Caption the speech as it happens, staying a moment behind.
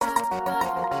Hello,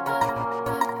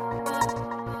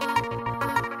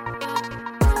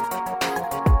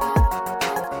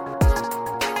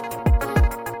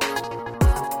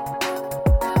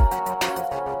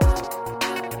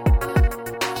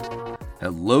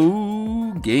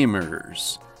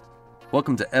 gamers.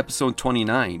 Welcome to episode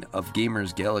 29 of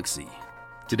GamersGalaxie.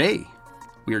 Today,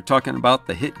 we are talking about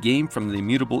the hit game from the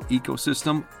Immutable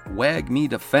ecosystem, WAGMI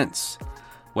Defense.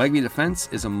 WAGMI Defense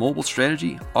is a mobile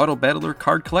strategy auto-battler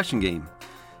card collection game,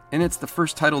 and it's the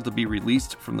first title to be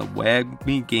released from the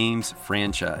WAGMI Games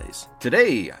franchise.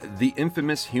 Today, the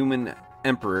infamous human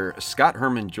emperor, Scott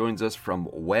Herman, joins us from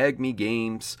WAGMI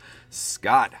Games.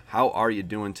 Scott, how are you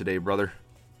doing today, brother?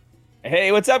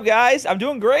 Hey, what's up, guys? I'm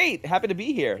doing great. Happy to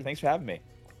be here. Thanks for having me.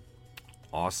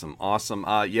 Awesome.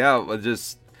 Yeah,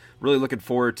 just really looking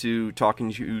forward to talking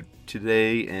to you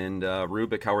today. And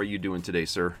Rubick, how are you doing today,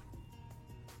 sir?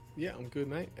 Yeah, I'm good,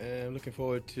 mate. I'm looking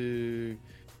forward to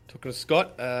talking to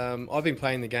Scott. I've been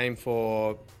playing the game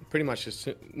for pretty much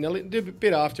a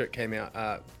bit after it came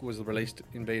out. Was released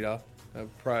in beta,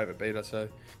 private beta, so a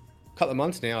couple of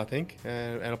months now, I think.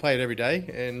 And I play it every day.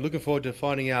 And looking forward to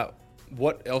finding out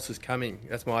what else is coming.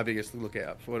 That's my biggest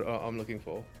lookout for what I'm looking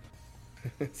for.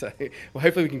 So, well,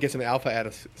 hopefully we can get some alpha out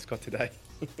of Scott today.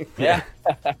 Yeah.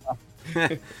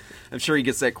 I'm sure he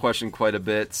gets that question quite a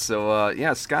bit. So,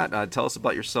 yeah, Scott, tell us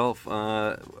about yourself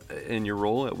and your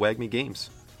role at WAGMI Games.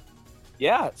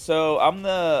 Yeah, so I'm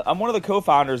one of the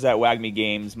co-founders at WAGMI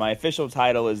Games. My official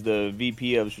title is the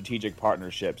VP of Strategic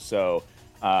Partnerships. So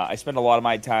I spend a lot of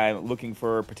my time looking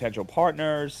for potential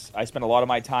partners. I spend a lot of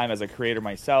my time as a creator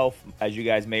myself. As you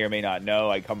guys may or may not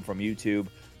know, I come from YouTube.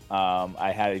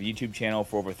 I had a YouTube channel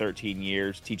for over 13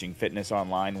 years teaching fitness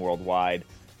online worldwide.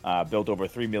 Built over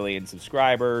 3 million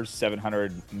subscribers,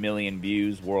 700 million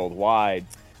views worldwide.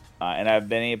 And I've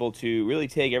been able to really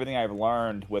take everything I've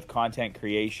learned with content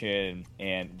creation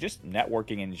and just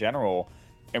networking in general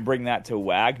and bring that to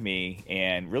WAGMI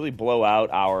and really blow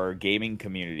out our gaming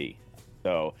community.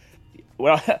 So,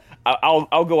 well,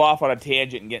 I'll go off on a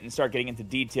tangent and start getting into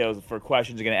details for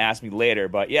questions you're going to ask me later.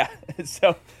 But yeah,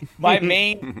 so my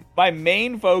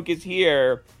main focus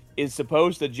here is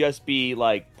supposed to just be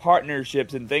like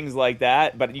partnerships and things like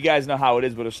that. But you guys know how it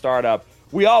is with a startup.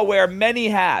 We all wear many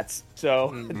hats,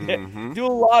 so do a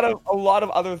lot of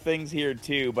other things here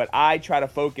too. But I try to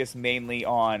focus mainly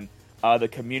on the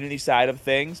community side of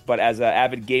things. But as an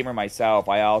avid gamer myself,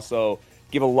 I also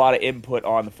give a lot of input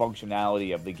on the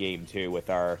functionality of the game too with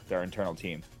our internal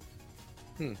team.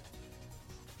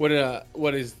 What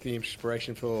is the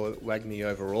inspiration for WAGMI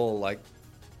overall? Like,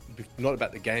 not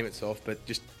about the game itself, but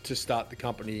just to start the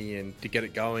company and to get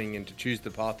it going and to choose the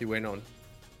path you went on.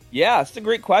 Yeah, it's a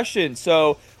great question.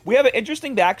 So we have an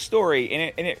interesting backstory,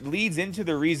 and it leads into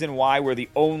the reason why we're the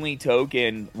only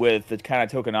token with the kind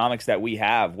of tokenomics that we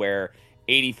have, where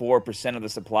 84% of the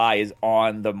supply is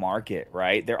on the market,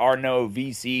 right? There are no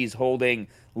VCs holding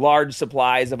large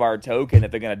supplies of our token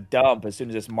that they're going to dump as soon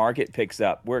as this market picks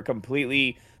up. We're a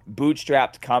completely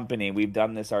bootstrapped company. We've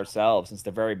done this ourselves since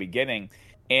the very beginning.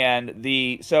 And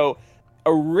so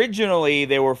originally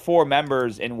there were 4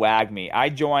 members in WAGMI. I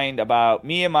joined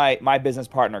me and my business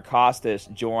partner Costas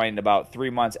joined about 3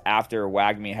 months after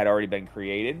WAGMI had already been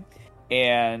created.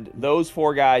 And those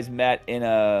 4 guys met in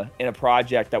a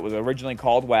project that was originally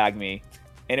called WAGMI,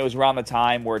 and it was around the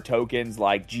time where tokens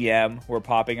like GM were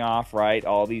popping off, right?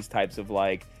 All these types of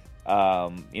like,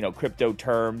 crypto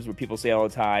terms where people say all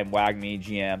the time, WAGMI,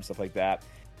 GM, stuff like that.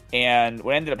 And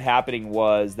what ended up happening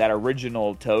was that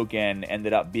original token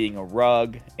ended up being a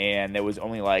rug, and there was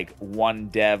only like 1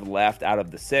 dev left out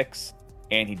of the 6,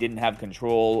 and he didn't have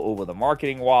control over the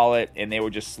marketing wallet, and they were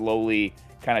just slowly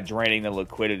kind of draining the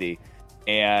liquidity.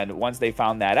 And once they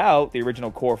found that out, the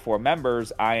original core 4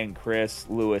 members, I and Chris,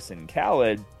 Lewis, and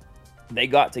Khaled, they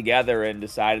got together and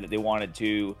decided that they wanted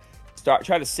to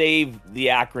try to save the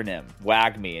acronym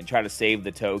WAGMI and try to save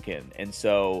the token.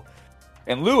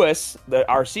 And Lewis,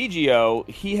 our CGO,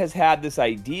 he has had this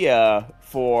idea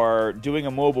for doing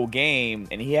a mobile game,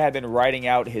 and he had been writing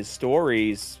out his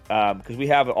stories because we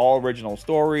have all original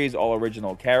stories, all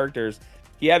original characters.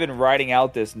 He had been writing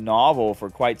out this novel for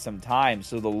quite some time,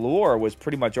 so the lore was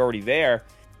pretty much already there.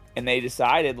 And they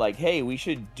decided, like, hey, we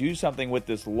should do something with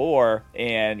this lore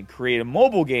and create a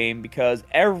mobile game because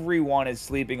everyone is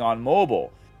sleeping on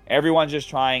mobile. Everyone's just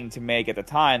trying to make, at the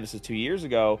time, this is 2 years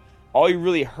ago, all you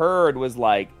really heard was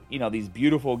like, these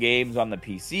beautiful games on the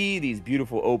PC, these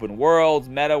beautiful open worlds,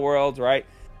 meta worlds, right?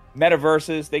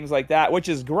 Metaverses, things like that, which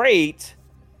is great.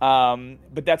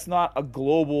 But that's not a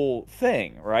global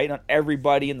thing, right? Not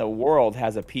everybody in the world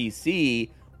has a PC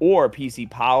or a PC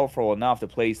powerful enough to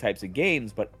play these types of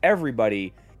games, but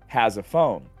everybody has a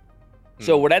phone.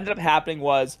 So what ended up happening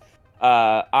was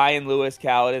I and Lewis,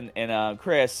 Khaled, and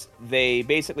Chris, they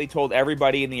basically told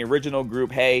everybody in the original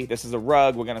group, hey, this is a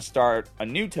rug. We're going to start a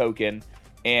new token.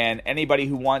 And anybody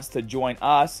who wants to join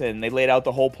us, and they laid out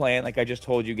the whole plan, like I just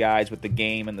told you guys with the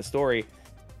game and the story,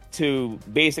 to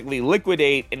basically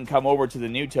liquidate and come over to the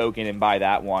new token and buy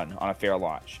that one on a fair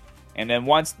launch. And then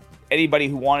once anybody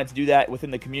who wanted to do that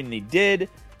within the community did,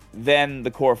 then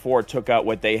the core 4 took out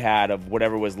what they had of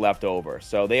whatever was left over.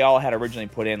 So they all had originally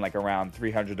put in like around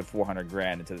 300 to 400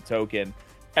 grand into the token.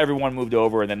 Everyone moved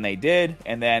over, and then they did,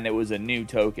 and then it was a new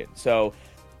token. So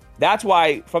that's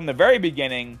why from the very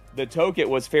beginning, the token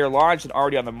was fair launched and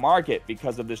already on the market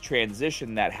because of this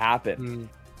transition that happened.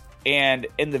 And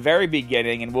in the very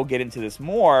beginning, and we'll get into this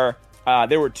more,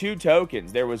 there were 2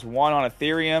 tokens. There was one on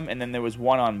Ethereum, and then there was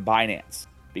one on Binance,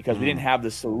 because we didn't have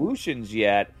the solutions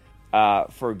yet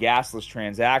for gasless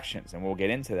transactions, and we'll get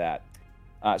into that.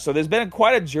 So there's been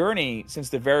quite a journey since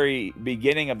the very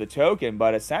beginning of the token,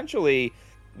 but essentially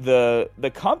the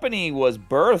company was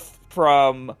birthed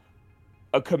from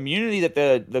a community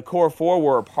that the core 4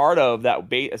 were a part of that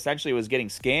essentially was getting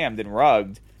scammed and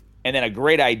rugged, and then a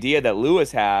great idea that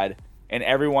Lewis had, and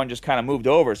everyone just kind of moved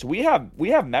over. So we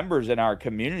have members in our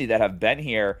community that have been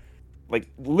here like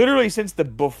literally since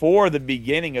before the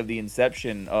beginning of the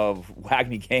inception of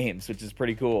WAGMI Games, which is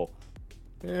pretty cool.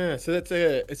 Yeah, so it's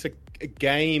a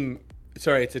game.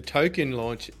 Sorry, it's a token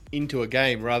launch into a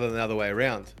game rather than the other way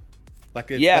around. Like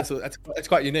that's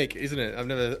quite unique, isn't it? I've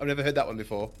never heard that one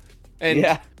before. And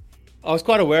yeah, I was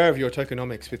quite aware of your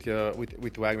tokenomics with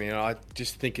WAGMI, and I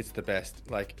just think it's the best.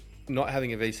 Like not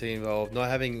having a VC involved, not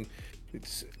having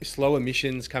slow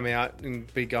emissions come out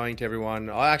and be going to everyone.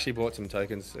 I actually bought some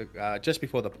tokens just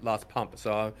before the last pump,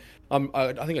 so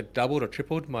I think I doubled or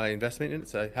tripled my investment in it.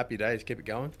 So happy days, keep it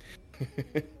going.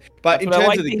 But that's in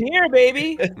terms of the here,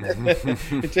 baby.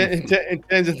 in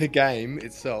terms of the game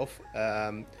itself,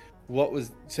 what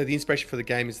was the inspiration for the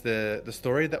game is the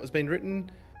story that was being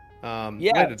written. Do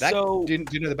you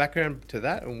know the background to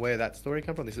that and where that story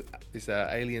come from? This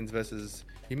aliens versus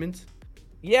humans.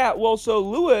 Yeah, well, so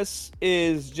Lewis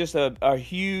is just a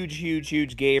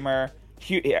huge gamer,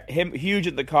 huge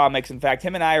at the comics. In fact,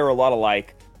 him and I are a lot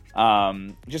alike.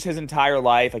 Just his entire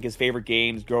life, like his favorite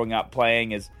games growing up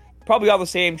playing is probably all the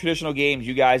same traditional games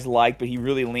you guys like, but he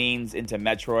really leans into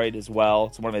Metroid as well.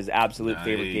 It's one of his absolute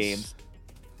favorite games.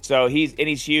 So he's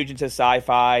huge into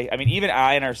sci-fi. I mean, even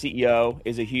Ian, our CEO,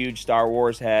 is a huge Star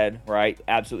Wars head, right?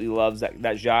 Absolutely loves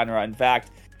that genre. In fact,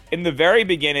 in the very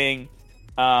beginning,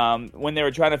 when they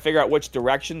were trying to figure out which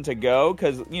direction to go,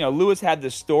 because Lewis had the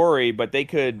story, but they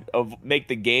could make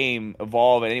the game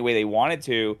evolve in any way they wanted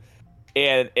to,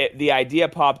 and the idea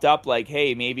popped up like,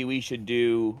 hey, maybe we should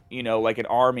do like an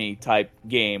army type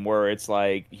game where it's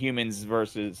like humans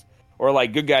versus, or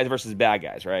like good guys versus bad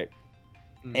guys, right?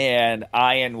 And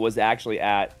Ian was actually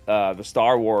at the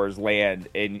Star Wars land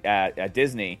at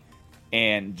Disney,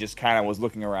 and just kind of was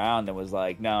looking around and was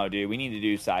like, no, dude, we need to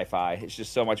do sci-fi. It's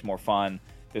just so much more fun.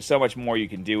 There's so much more you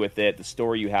can do with it. The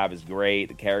story you have is great.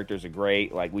 The characters are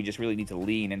great. Like, we just really need to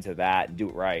lean into that and do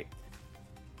it right.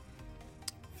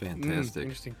 Fantastic.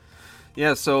 Interesting.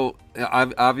 Yeah, so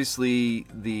obviously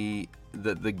the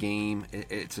game,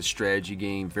 it's a strategy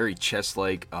game, very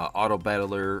chess-like, auto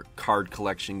battler, card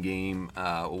collection game.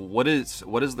 What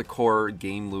does the core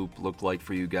game loop look like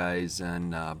for you guys,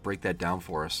 and break that down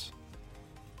for us?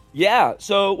 Yeah,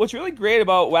 so what's really great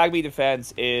about WAGMI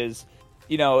Defense is,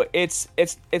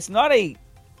 it's not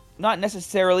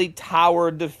necessarily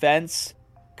tower defense,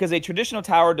 because a traditional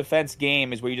tower defense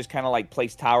game is where you just kind of like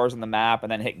place towers on the map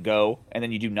and then hit go, and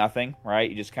then you do nothing, right?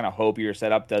 You just kind of hope your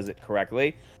setup does it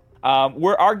correctly.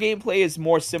 Where our gameplay is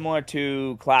more similar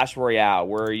to Clash Royale,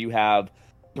 where you have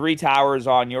 3 towers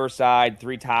on your side,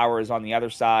 3 towers on the other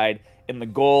side, and the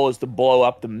goal is to blow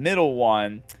up the middle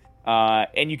one.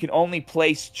 And you can only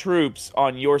place troops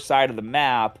on your side of the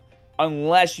map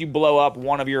unless you blow up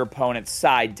one of your opponent's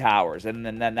side towers. And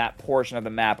then that portion of the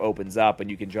map opens up and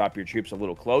you can drop your troops a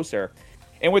little closer.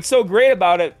 And what's so great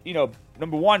about it,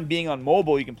 number one, being on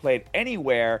mobile, you can play it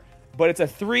anywhere, but it's a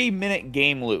 3-minute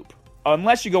game loop.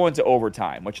 Unless you go into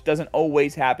overtime, which doesn't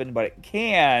always happen, but it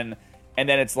can. And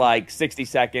then it's like 60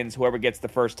 seconds. Whoever gets the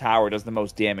first tower does the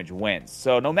most damage wins.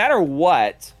 So no matter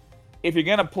what, if you're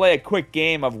going to play a quick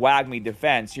game of WAGMI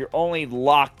Defense, you're only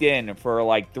locked in for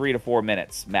like 3 to 4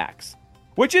 minutes max.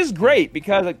 Which is great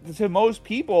because to most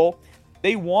people,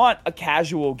 they want a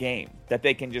casual game that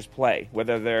they can just play.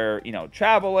 Whether they're,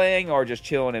 traveling or just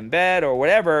chilling in bed or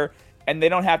whatever. And they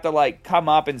don't have to like come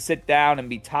up and sit down and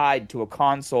be tied to a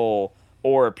console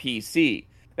or a PC.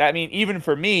 I mean, even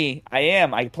for me,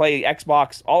 I play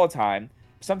Xbox all the time.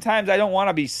 Sometimes I don't want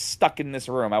to be stuck in this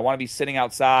room. I want to be sitting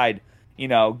outside,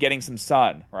 getting some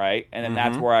sun, right? And then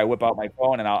that's where I whip out my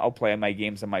phone and I'll play my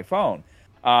games on my phone.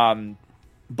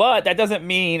 But that doesn't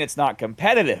mean it's not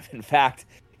competitive. In fact,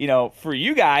 for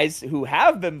you guys who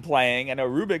have been playing, I know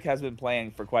Rubick has been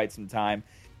playing for quite some time,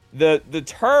 the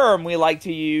term we like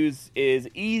to use is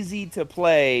easy to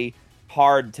play,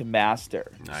 hard to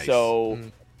master. Nice. So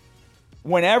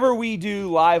whenever we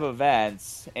do live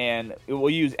events, and we'll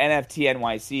use NFT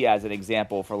NYC as an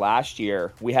example for last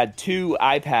year, we had 2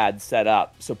 iPads set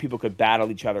up so people could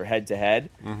battle each other head to head.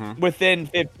 Within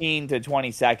 15 to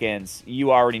 20 seconds,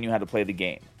 you already knew how to play the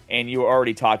game, and you were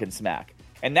already talking smack.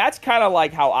 And that's kind of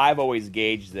like how I've always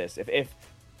gauged this. If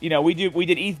we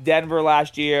did ETH Denver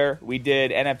last year, we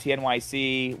did NFT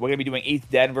NYC, we're going to be doing ETH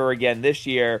Denver again this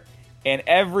year. And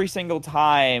every single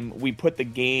time we put the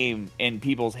game in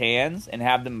people's hands and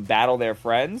have them battle their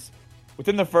friends,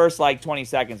 within the first 20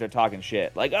 seconds, they're talking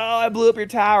shit. Like, oh, I blew up your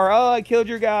tower. Oh, I killed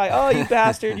your guy. Oh, you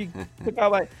bastard. You took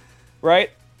out my... Right?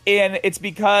 And it's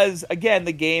because, again,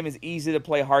 the game is easy to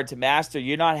play, hard to master.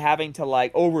 You're not having to,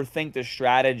 overthink the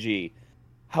strategy.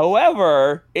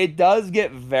 However, it does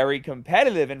get very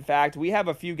competitive. In fact, we have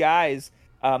a few guys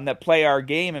that play our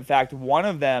game. In fact, one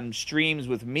of them streams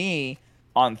with me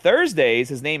on Thursdays.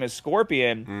 His name is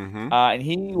Scorpion, and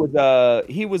he was a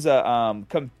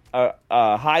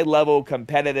high level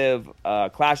competitive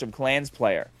Clash of Clans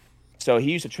player. So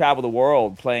he used to travel the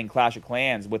world playing Clash of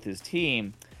Clans with his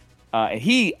team, and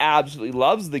he absolutely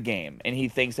loves the game, and he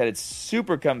thinks that it's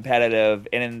super competitive,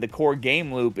 and the core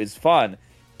game loop is fun,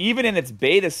 even in its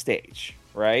beta stage,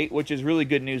 right? Which is really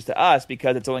good news to us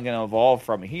because it's only going to evolve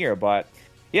from here. But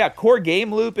yeah, core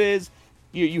game loop is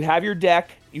you have your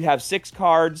deck. You have 6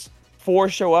 cards, 4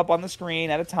 show up on the screen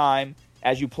at a time.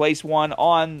 As you place one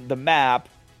on the map,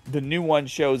 the new one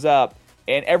shows up,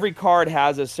 and every card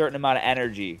has a certain amount of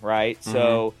energy, right?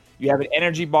 So you have an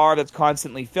energy bar that's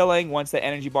constantly filling. Once the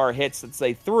energy bar hits, let's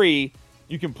say 3,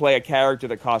 you can play a character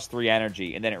that costs 3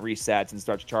 energy, and then it resets and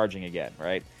starts charging again,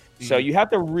 right? So you have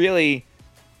to really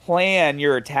plan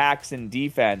your attacks and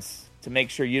defense to make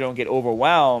sure you don't get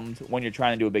overwhelmed when you're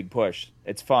trying to do a big push.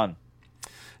 It's fun.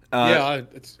 Sorry,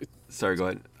 go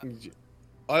ahead.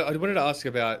 I wanted to ask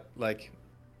about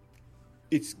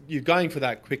you're going for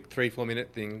that quick 3-4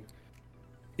 minute thing.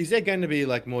 Is there going to be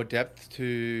more depth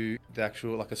to the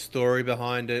actual a story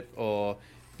behind it, or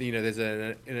there's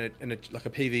a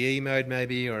PvE mode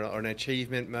maybe, or an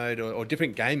achievement mode, or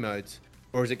different game modes,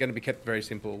 or is it going to be kept very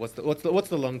simple? What's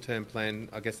the long term plan?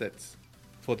 I guess that's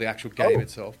for the actual game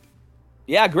itself.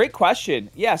 Yeah, great question.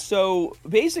 Yeah, so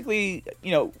basically,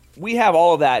 we have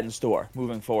all of that in store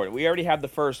moving forward. We already have the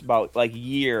first about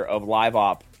year of live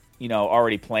op,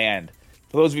 already planned.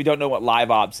 For those of you who don't know what live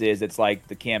ops is, it's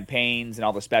the campaigns and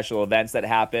all the special events that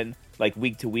happen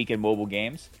week to week in mobile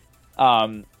games.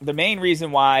 The main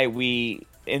reason why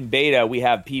in beta we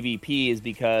have PvP is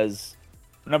because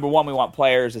number one, we want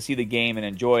players to see the game and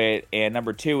enjoy it, and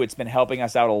number two, it's been helping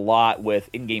us out a lot with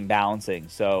in-game balancing.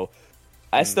 So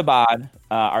Esteban,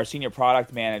 our senior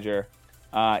product manager,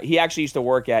 he actually used to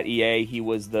work at EA. He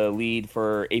was the lead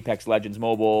for Apex Legends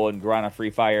Mobile and Garana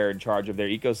Free Fire, in charge of their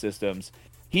ecosystems.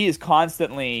 He is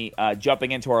constantly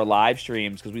jumping into our live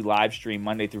streams because we live stream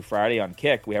Monday through Friday on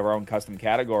Kick. We have our own custom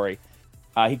category.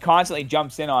 He constantly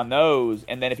jumps in on those,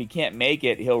 and then if he can't make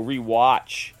it, he'll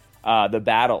rewatch the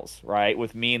battles, right,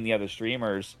 with me and the other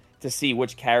streamers to see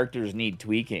which characters need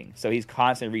tweaking. So he's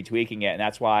constantly retweaking it, and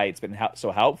that's why it's been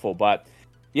so helpful. But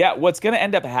yeah, what's going to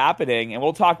end up happening, and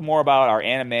we'll talk more about our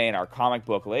anime and our comic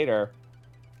book later,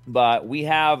 but we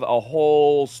have a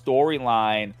whole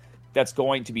storyline that's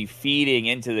going to be feeding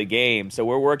into the game. So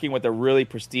we're working with a really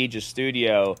prestigious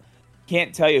studio.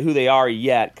 Can't tell you who they are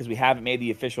yet because we haven't made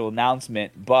the official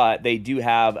announcement, but they do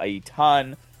have a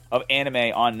ton of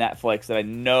anime on Netflix that I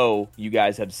know you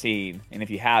guys have seen. And if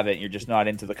you haven't, you're just not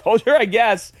into the culture, I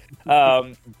guess.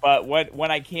 But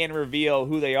when I can reveal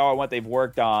who they are and what they've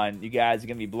worked on, you guys are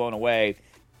going to be blown away.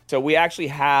 So we actually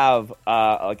have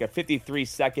a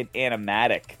 53-second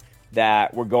animatic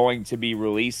that we're going to be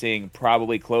releasing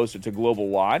probably closer to global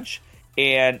launch.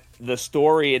 And the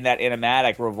story in that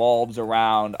animatic revolves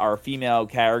around our female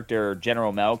character,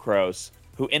 General Melkros,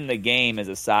 who in the game is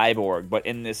a cyborg. But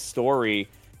in this story,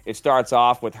 it starts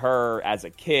off with her as a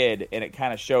kid, and it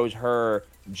kind of shows her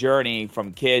journey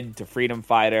from kid to freedom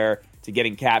fighter to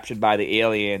getting captured by the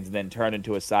aliens and then turned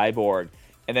into a cyborg.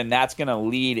 And then that's going to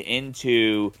lead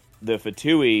into the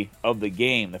fatui of the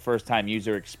game, the first-time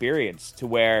user experience, to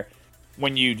where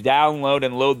when you download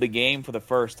and load the game for the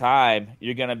first time,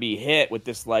 you're going to be hit with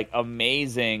this like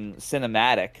amazing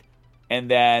cinematic. And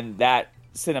then that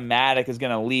cinematic is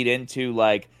going to lead into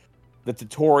like the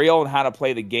tutorial on how to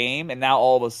play the game. And now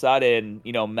all of a sudden,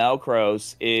 you know,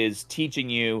 Melcros is teaching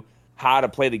you how to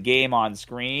play the game on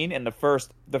screen. And the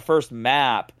first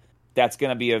map that's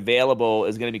going to be available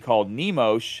is going to be called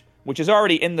Nemosh, which is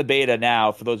already in the beta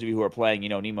now. For those of you who are playing, you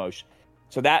know, Nemosh.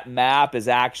 So that map is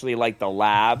actually like the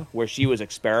lab where she was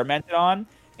experimented on.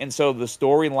 And so the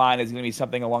storyline is going to be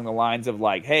something along the lines of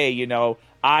like, hey, you know,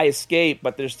 I escaped,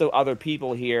 but there's still other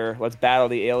people here. Let's battle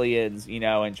the aliens, you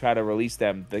know, and try to release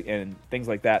them and things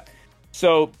like that.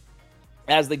 So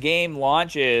as the game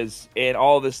launches and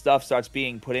all this stuff starts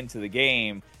being put into the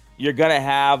game, you're going to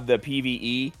have the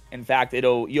PvE. In fact,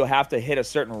 you'll have to hit a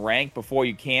certain rank before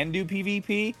you can do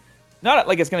PvP. Not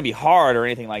like it's going to be hard or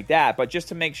anything like that, but just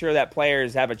to make sure that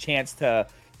players have a chance to,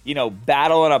 you know,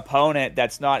 battle an opponent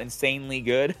that's not insanely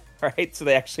good, right? So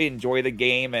they actually enjoy the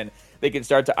game and they can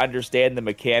start to understand the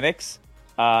mechanics.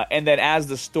 And then as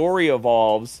the story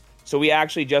evolves, so we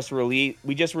actually just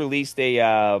released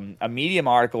a Medium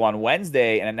article on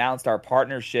Wednesday and announced our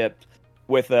partnership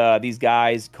with these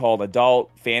guys called Adult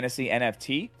Fantasy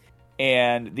NFT.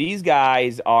 And these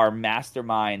guys are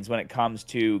masterminds when it comes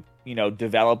to, you know,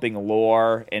 developing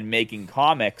lore and making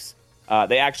comics.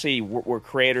 They actually were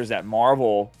creators at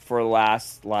Marvel for the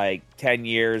last like 10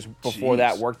 years. Before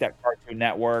that, worked at Cartoon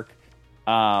Network.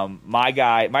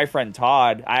 My friend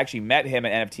Todd, I actually met him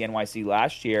at NFT NYC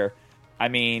last year. I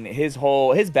mean, his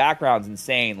background's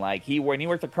insane. Like when he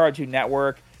worked at Cartoon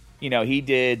Network, you know, he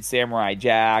did Samurai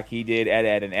Jack, he did Ed,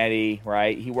 Edd and Eddy,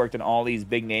 right? He worked on all these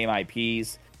big name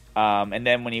IPs. And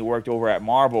then when he worked over at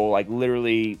Marvel, like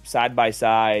literally side by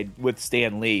side with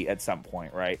Stan Lee at some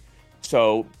point, right?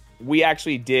 So we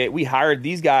hired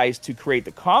these guys to create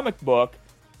the comic book.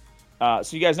 So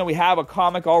you guys know we have a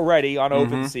comic already on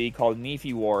OpenSea called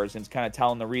Nephi Wars, and it's kind of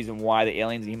telling the reason why the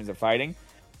aliens and humans are fighting.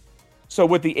 So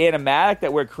with the animatic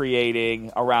that we're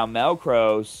creating around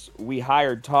Melcros, we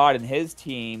hired Todd and his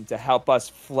team to help us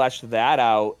flesh that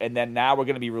out. And then now we're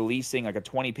going to be releasing like a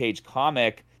 20-page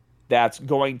comic that's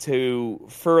going to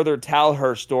further tell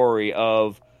her story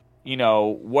of, you know,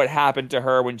 what happened to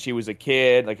her when she was a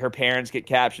kid. Like her parents get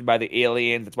captured by the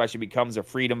aliens. That's why she becomes a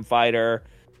freedom fighter.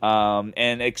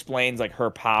 And explains like her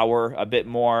power a bit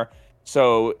more.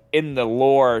 So in the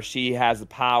lore, she has the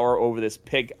power over this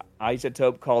pink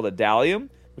isotope called a Dalium,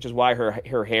 which is why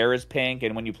her hair is pink.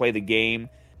 And when you play the game,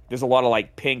 there's a lot of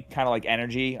like pink kind of like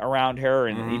energy around her.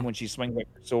 And even when she swings like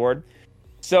her sword.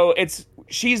 So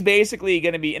she's basically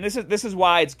going to be, and this is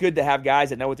why it's good to have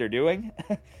guys that know what they're doing.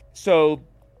 So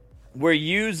we're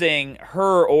using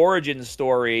her origin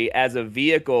story as a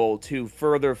vehicle to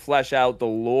further flesh out the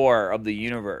lore of the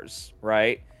universe,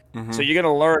 right? Mm-hmm. So you're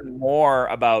going to learn more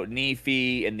about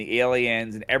Nephi and the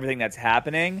aliens and everything that's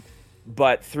happening,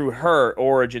 but through her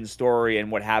origin story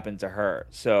and what happened to her.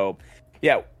 So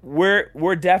yeah,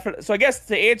 we're definitely, so I guess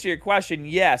to answer your question,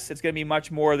 yes, it's going to be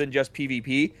much more than just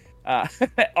PvP.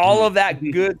 All of that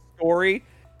good story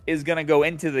is going to go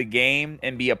into the game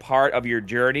and be a part of your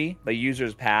journey, the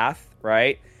user's path,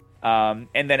 right? And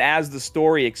then as the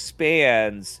story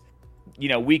expands, you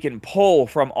know, we can pull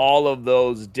from all of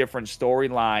those different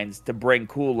storylines to bring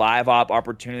cool live op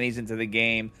opportunities into the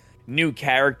game, new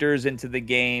characters into the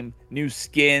game, new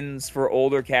skins for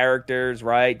older characters,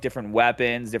 right? Different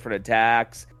weapons, different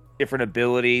attacks, different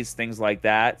abilities, things like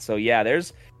that. So yeah,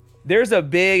 there's a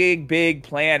big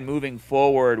plan moving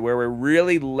forward where we're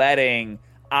really letting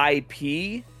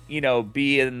IP, you know,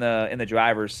 be in the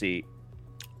driver's seat.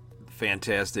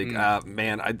 Fantastic.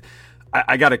 Man,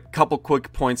 I got a couple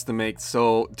quick points to make.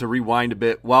 So to rewind a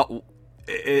bit, well,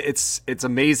 it's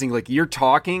amazing. Like you're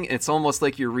talking, it's almost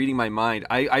like you're reading my mind.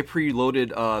 I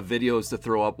preloaded videos to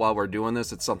throw up while we're doing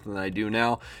this. It's something that I do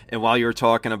now. And while you were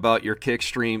talking about your kick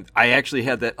stream, I actually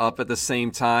had that up at the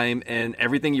same time, and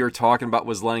everything you were talking about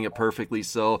was lining up perfectly.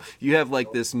 So you have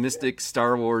like this mystic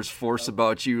Star Wars force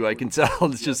about you. I can tell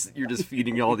it's just you're just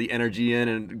feeding all the energy in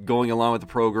and going along with the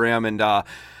program. And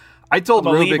I told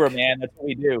Rubick, Libra, man, that's what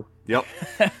we do. Yep.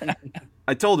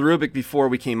 I told Rubick before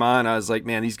we came on, I was like,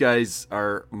 man, these guys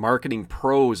are marketing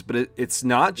pros, but it's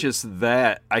not just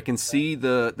that. I can see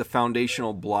the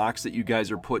foundational blocks that you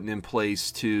guys are putting in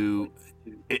place to,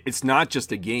 it's not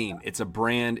just a game, it's a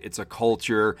brand, it's a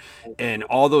culture, and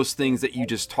all those things that you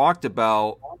just talked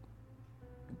about,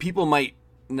 people might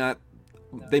not,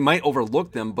 they might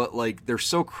overlook them, but like they're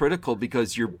so critical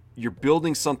because you're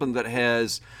building something that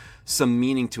has some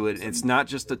meaning to it. It's not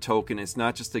just a token. It's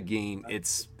not just a game.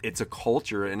 It's a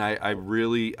culture, and I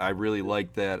really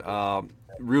like that.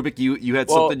 Rubick, you had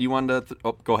something you wanted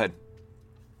to. Go ahead.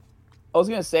 I was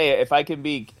gonna say, if I can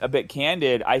be a bit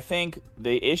candid, I think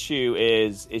the issue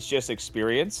is it's just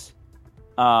experience.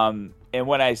 And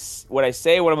when I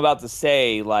say what I'm about to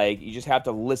say, like, you just have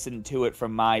to listen to it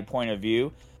from my point of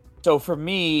view. So for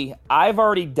me, I've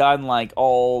already done like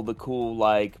all the cool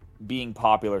like being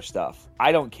popular stuff.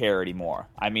 I don't care anymore.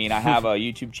 I mean, I have a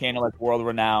YouTube channel that's world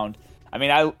renowned. I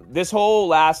mean, this whole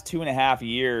last 2.5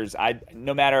 years,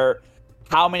 no matter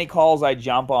how many calls I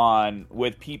jump on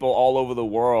with people all over the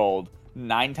world,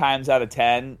 9 times out of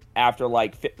 10, after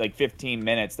like 15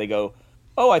 minutes, they go,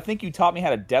 "Oh, I think you taught me how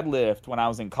to deadlift when I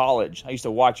was in college. I used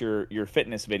to watch your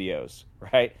fitness videos,"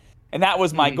 right? And that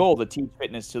was my goal, to teach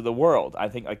fitness to the world. I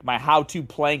think like my how-to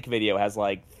plank video has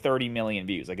like 30 million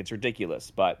views. Like, it's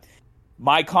ridiculous. But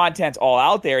my content's all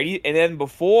out there. And then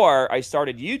before I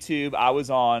started YouTube, I was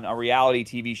on a reality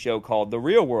TV show called The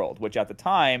Real World, which at the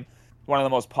time, one of the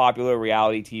most popular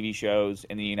reality TV shows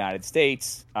in the United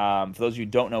States. For those of you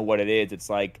who don't know what it is, it's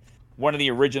like one of the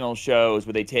original shows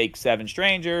where they take 7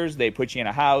 strangers, they put you in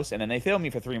a house, and then they film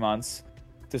you for 3 months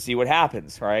to see what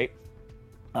happens, right?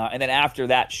 And then after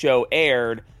that show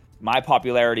aired, my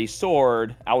popularity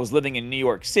soared. I was living in New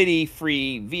York City,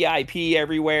 free VIP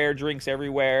everywhere, drinks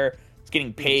everywhere. I was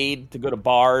getting paid to go to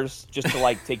bars just to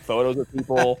like take photos of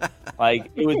people.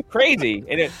 Like, it was crazy.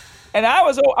 And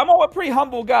I'm a pretty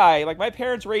humble guy. Like, my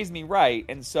parents raised me right.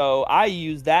 And so I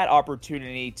used that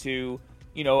opportunity to,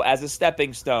 you know, as a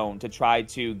stepping stone to try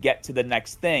to get to the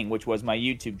next thing, which was my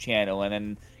YouTube channel. And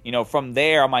then, you know, from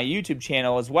there on my YouTube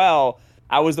channel as well,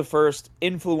 I was the first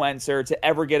influencer to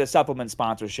ever get a supplement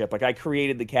sponsorship. Like, I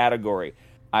created the category.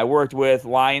 I worked with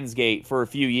Lionsgate for a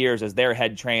few years as their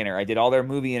head trainer. I did all their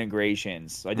movie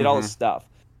integrations. So I did all this stuff.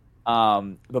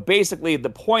 But basically, the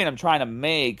point I'm trying to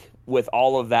make with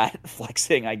all of that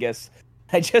flexing, I guess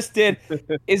I just did,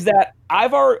 is that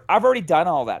I've already done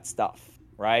all that stuff,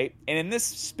 right? And in this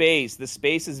space, the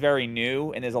space is very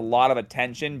new, and there's a lot of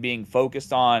attention being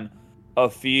focused on a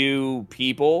few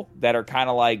people that are kind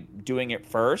of like doing it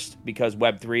first, because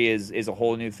Web3 is a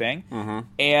whole new thing.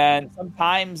 And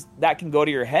sometimes that can go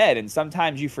to your head, and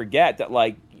sometimes you forget that,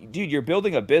 like, dude, you're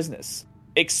building a business.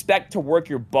 Expect to work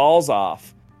your balls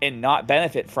off and not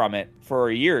benefit from it for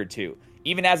a year or two,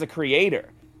 even as a creator.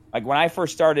 Like, when I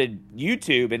first started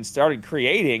YouTube and started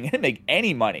creating, I didn't make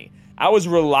any money. I was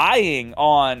relying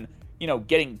on, you know,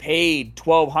 getting paid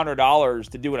 $1,200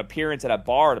 to do an appearance at a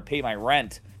bar to pay my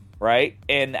rent, right?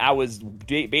 And I was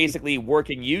basically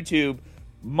working YouTube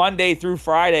Monday through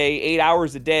Friday, 8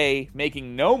 hours a day,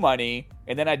 making no money.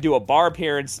 And then I'd do a bar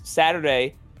appearance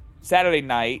Saturday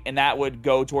night, and that would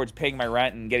go towards paying my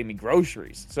rent and getting me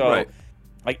groceries. So,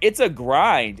 like, it's a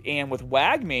grind. And with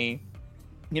WAGMI,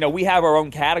 you know, we have our own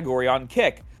category on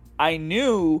Kick. I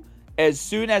knew as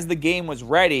soon as the game was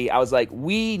ready, I was like,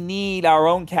 we need our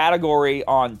own category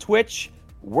on Twitch.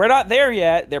 We're not there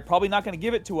yet. They're probably not going to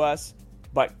give it to us.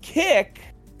 But Kick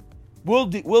will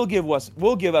give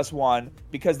us one,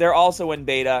 because they're also in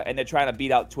beta and they're trying to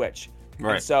beat out Twitch.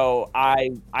 Right. And so I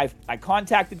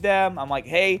contacted them. I'm like,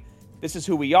 hey, this is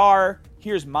who we are.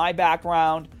 Here's my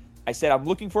background. I said, I'm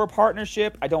looking for a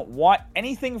partnership. I don't want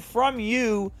anything from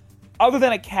you other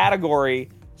than a category,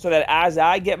 so that as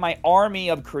I get my army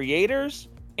of creators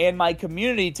and my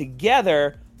community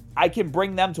together, I can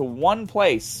bring them to one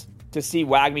place to see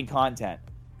WAGMI content.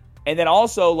 And then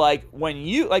also, like, when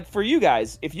you, like, for you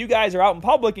guys, if you guys are out in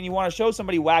public and you want to show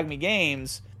somebody WAGMI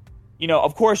games, you know,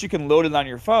 of course you can load it on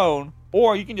your phone,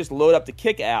 or you can just load up the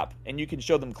Kick app and you can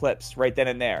show them clips right then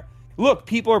and there. Look,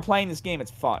 people are playing this game.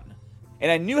 It's fun.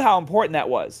 And I knew how important that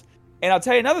was. And I'll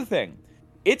tell you another thing.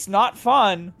 It's not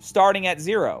fun starting at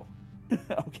 0.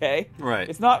 Okay? Right.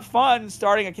 It's not fun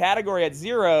starting a category at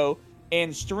 0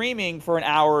 and streaming for an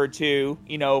hour or two,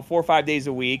 you know, 4 or 5 days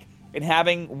a week, and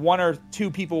having 1 or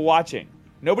 2 people watching.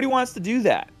 Nobody wants to do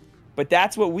that. But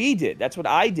that's what we did. That's what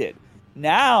I did.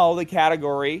 Now the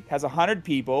category has 100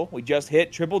 people. We just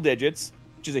hit triple digits,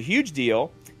 which is a huge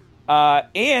deal.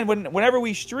 And whenever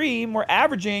we stream, we're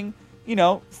averaging, you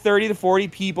know, 30 to 40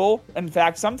 people. In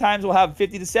fact, sometimes we'll have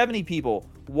 50 to 70 people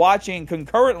watching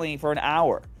concurrently for an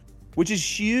hour, which is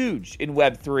huge in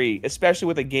Web3, especially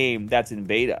with a game that's in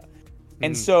beta.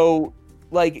 And so,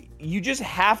 like, you just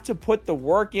have to put the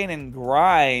work in and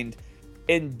grind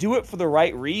and do it for the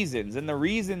right reasons. And the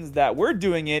reasons that we're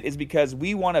doing it is because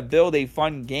we want to build a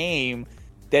fun game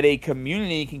that a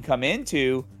community can come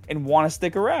into and want to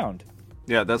stick around.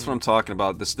 Yeah, that's what I'm talking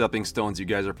about, the stepping stones you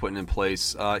guys are putting in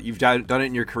place. You've done it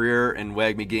in your career, and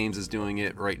WAGMI Games is doing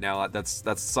it right now. That's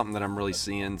something that I'm really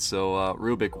seeing. So,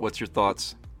 Rubick, what's your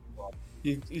thoughts?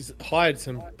 He's hired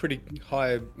some pretty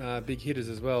high, big hitters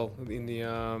as well in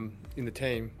the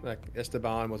team. Like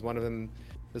Esteban was one of them.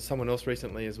 There's someone else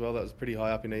recently as well that was pretty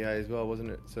high up in EA as well,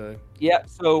 wasn't it? So yeah,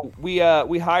 so we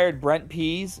hired Brent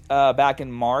Pease back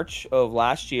in March of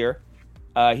last year.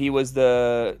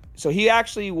 He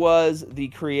actually was the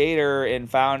creator and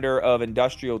founder of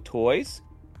Industrial Toys,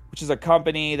 which is a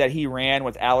company that he ran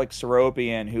with Alex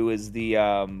Seropian, who is the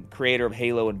creator of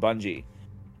Halo and Bungie.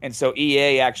 And so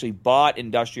EA actually bought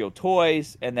Industrial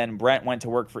Toys, and then Brent went to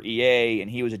work for EA, and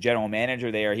he was a general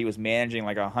manager there. He was managing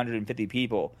like 150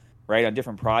 people, right, on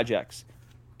different projects.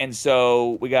 And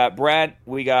so we got Brent,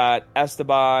 we got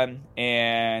Esteban,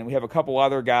 and we have a couple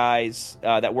other guys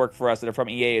that work for us that are from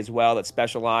EA as well that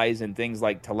specialize in things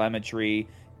like telemetry,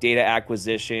 data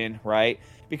acquisition, right?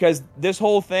 Because this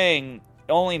whole thing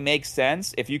only makes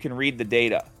sense if you can read the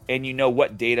data and you know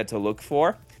what data to look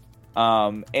for.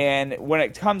 And when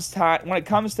it comes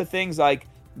to things like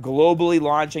globally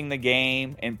launching the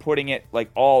game and putting it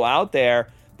like all out there,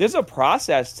 there's a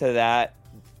process to that,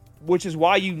 which is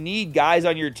why you need guys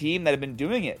on your team that have been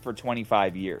doing it for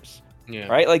 25 years. Yeah.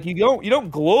 Right? Like you don't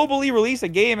globally release a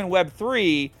game in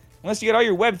Web3 unless you get all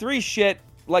your Web3 shit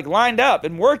like lined up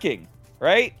and working,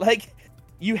 right? Like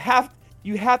you have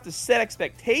to set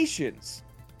expectations,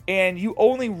 and you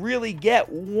only really get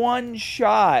one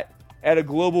shot at a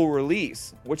global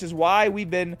release, which is why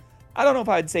we've been, I don't know if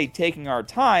I'd say taking our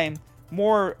time,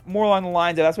 more along the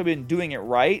lines of that's why we've been doing it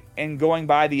right and going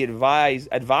by the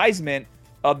advisement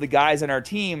of the guys on our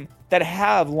team that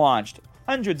have launched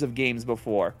hundreds of games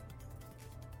before.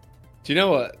 Do you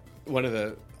know what?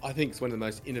 I think it's one of the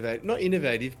most not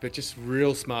innovative, but just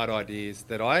real smart ideas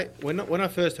that when I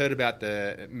first heard about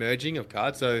the merging of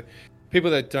cards. So people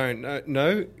that don't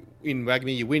know, in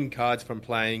WAGMI you win cards from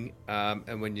playing,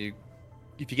 and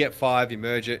if you get 5, you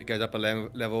merge it goes up a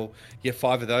level. You get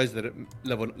 5 of those that are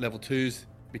level 2s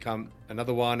become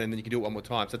another one, and then you can do it one more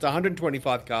time. So it's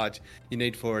 125 cards you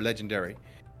need for a legendary.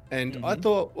 And I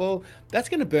thought, well, that's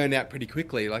going to burn out pretty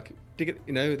quickly. Like, that's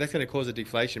going to cause a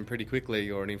deflation pretty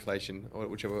quickly, or an inflation, or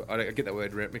whichever. I get that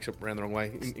word mixed up around the wrong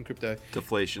way in crypto.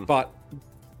 Deflation. But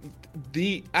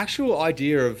the actual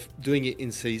idea of doing it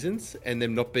in seasons and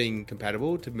them not being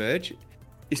compatible to merge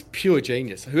is pure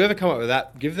genius. Whoever come up with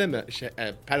that, give them a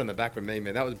pat on the back from me,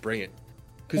 man. That was brilliant.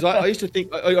 Because I used to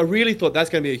think, I really thought that's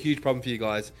going to be a huge problem for you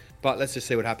guys, but let's just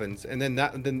see what happens. And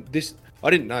then this, I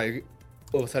didn't know.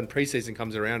 All of a sudden, preseason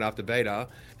comes around after beta,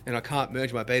 and I can't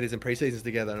merge my betas and preseasons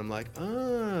together. And I'm like,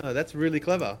 that's really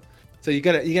clever. So you're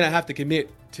gonna have to commit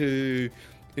to,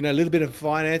 a little bit of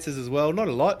finances as well, not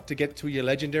a lot, to get to your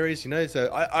legendaries. So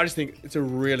I just think it's a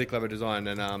really clever design,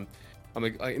 and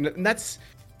and that's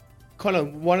kind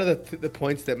of one of the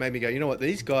points that made me go, you know what,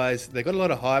 these guys, they got a lot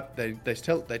of hype. They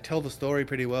tell the story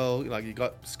pretty well. Like you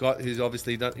got Scott, who's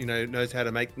obviously knows how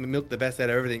to milk the best out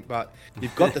of everything, but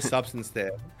you've got the substance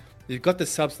there. You've got the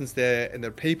substance there, and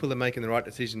the people are making the right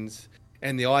decisions,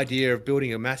 and the idea of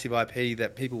building a massive IP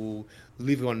that people will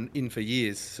live in for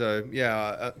years. So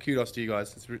yeah, kudos to you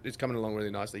guys. It's coming along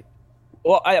really nicely.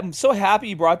 Well, I'm so happy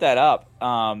you brought that up.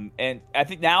 And I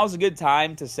think now is a good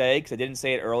time to say, because I didn't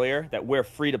say it earlier, that we're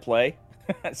free to play.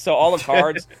 So all the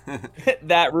cards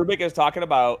that Rubick is talking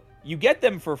about, you get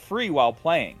them for free while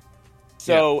playing.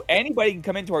 So anybody can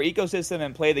come into our ecosystem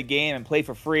and play the game and play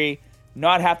for free,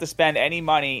 not have to spend any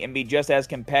money, and be just as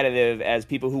competitive as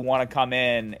people who want to come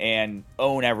in and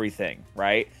own everything,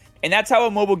 right? And that's how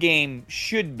a mobile game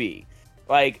should be.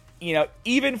 Like,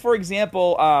 even for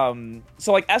example,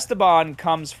 so like Esteban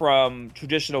comes from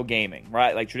traditional gaming,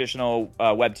 right? Like traditional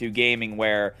Web 2 gaming,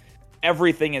 where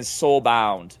everything is soul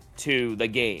bound to the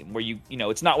game, where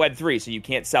it's not Web 3, so you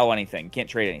can't sell anything, can't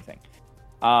trade anything.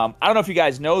 I don't know if you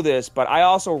guys know this, but I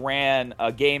also ran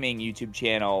a gaming YouTube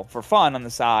channel for fun on the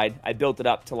side. I built it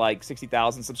up to like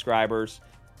 60,000 subscribers,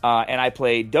 and I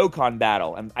played Dokkan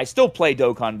Battle. And I still play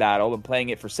Dokkan Battle. I've been playing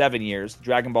it for 7 years,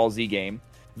 Dragon Ball Z game.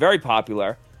 Very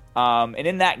popular. And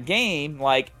in that game,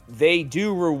 like, they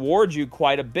do reward you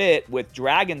quite a bit with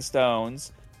Dragon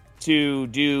Stones to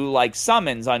do like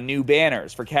summons on new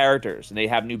banners for characters. And they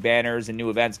have new banners and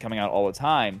new events coming out all the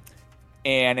time.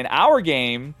 And in our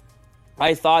game,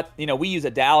 I thought, we use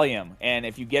Adalium, and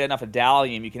if you get enough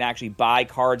Adalium, you can actually buy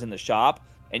cards in the shop,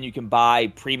 and you can buy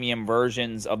premium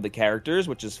versions of the characters,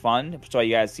 which is fun. So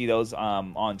you guys see those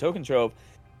on Token Trove.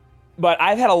 But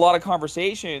I've had a lot of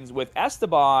conversations with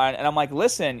Esteban, and I'm like,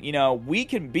 listen, we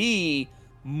can be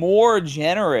more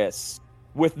generous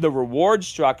with the reward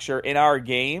structure in our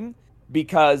game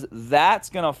because that's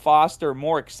going to foster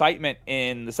more excitement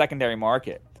in the secondary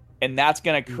market, and that's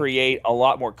going to create a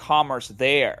lot more commerce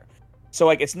there. So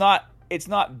like it's not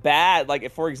bad. Like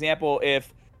if, for example,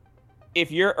 if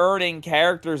you're earning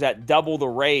characters at double the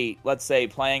rate, let's say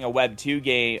playing a Web 3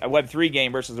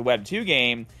 game versus a Web 2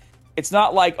 game, it's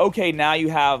not like, okay, now you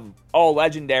have all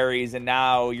legendaries and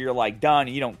now you're like done.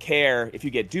 You don't care if you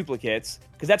get duplicates,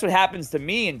 because that's what happens to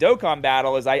me in Dokkan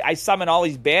Battle is I summon all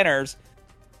these banners.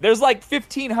 There's like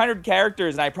 1,500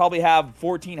 characters, and I probably have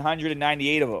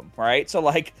 1,498 of them, right? So,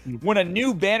 like, when a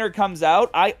new banner comes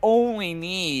out, I only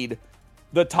need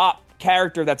the top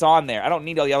character that's on there. I don't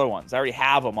need all the other ones. I already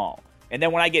have them all. And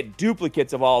then when I get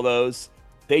duplicates of all those,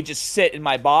 they just sit in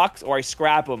my box, or I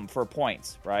scrap them for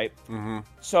points, right? Mm-hmm.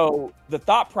 So the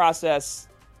thought process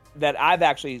that I've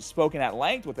actually spoken at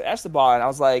length with Esteban, I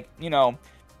was like,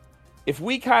 if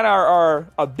we kind of are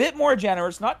a bit more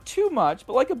generous, not too much,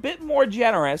 but like a bit more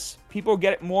generous, people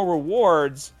get more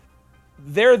rewards,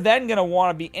 they're then going to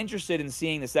want to be interested in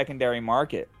seeing the secondary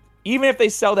market. Even if they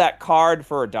sell that card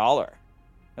for $1.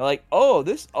 They're like, oh,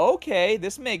 this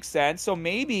makes sense. So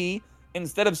maybe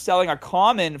instead of selling a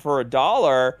common for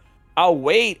 $1, I'll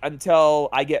wait until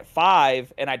I get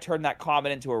 5 and I turn that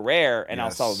common into a rare, and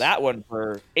I'll sell that one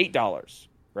for $8,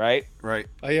 right? Right.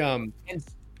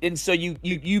 And so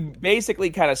you basically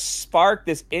kind of spark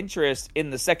this interest in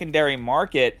the secondary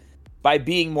market by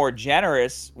being more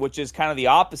generous, which is kind of the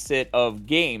opposite of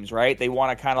games, right? They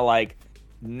want to kind of like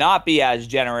not be as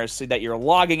generous so that you're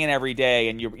logging in every day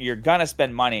and you're gonna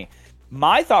spend money.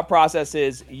 My thought process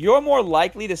is you're more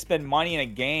likely to spend money in a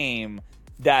game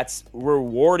that's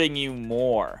rewarding you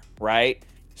more, right?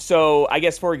 So I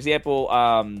guess, for example,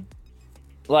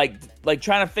 like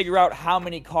trying to figure out how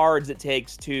many cards it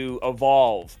takes to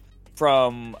evolve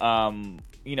from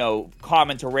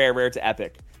common to rare to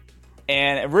epic.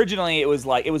 And originally it was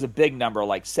a big number,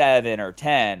 like 7 or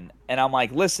 10. And I'm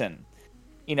like, listen,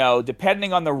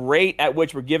 depending on the rate at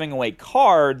which we're giving away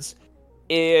cards,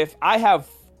 if I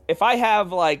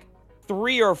have like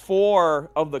 3 or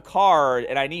 4 of the card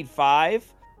and I need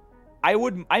 5,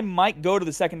 I might go to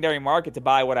the secondary market to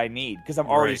buy what I need because I'm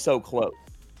already so close.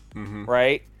 Mm-hmm.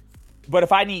 Right? But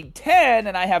if I need 10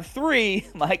 and I have 3,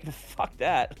 I'm like, fuck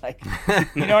that. Like,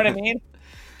 you know what I mean?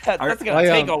 That's going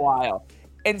to take a while.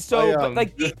 And so,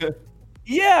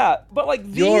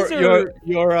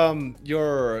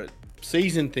 your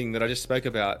season thing that I just spoke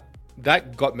about,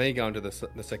 that got me going to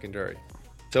the secondary.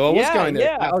 So I was going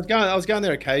there. Yeah. I was going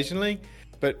there occasionally,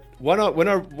 but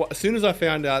as soon as I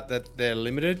found out that they're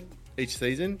limited each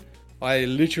season, I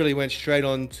literally went straight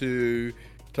on to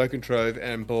Token Trove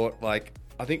and bought, like,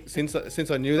 I think since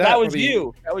I knew that. That was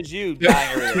you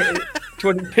dying earlier.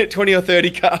 20 or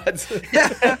 30 cards.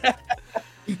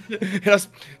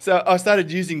 So I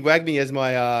started using WAGMI as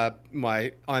my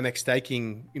my IMX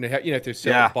staking. You have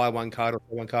to buy one card or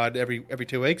sell one card every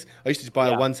 2 weeks. I used to buy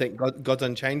a 1 cent Gods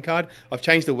Unchained card. I've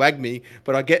changed to WAGMI,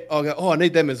 but I go, I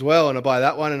need them as well, and I buy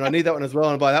that one, and I need that one as well,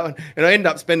 and I buy that one, and I end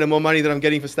up spending more money than I'm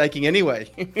getting for staking anyway.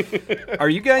 Are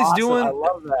you guys doing? I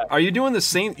love that. Are you doing the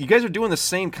same? You guys are doing the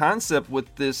same concept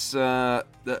with this.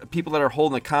 The people that are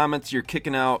holding the comments, you're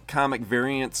kicking out comic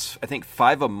variants, I think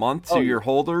 5 a month to your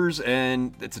holders,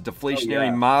 and it's a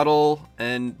deflationary model,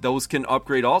 and those can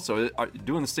upgrade also. Are you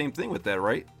doing the same thing with that,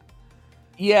 right?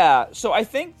 Yeah, so I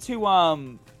think because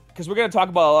we're going to talk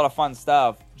about a lot of fun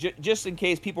stuff, just in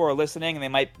case people are listening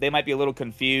and they might be a little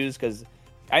confused, because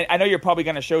I know you're probably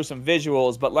going to show some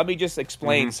visuals, but let me just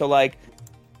explain. Mm-hmm. So, like,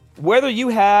 whether you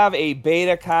have a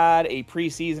beta card, a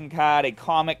preseason card, a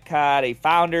comic card, a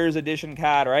Founders Edition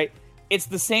card, right? It's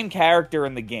the same character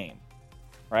in the game,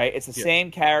 right? It's the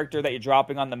same character that you're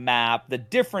dropping on the map. The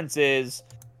difference is,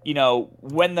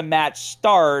 when the match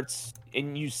starts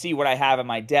and you see what I have in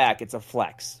my deck, it's a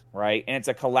flex, right? And it's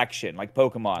a collection, like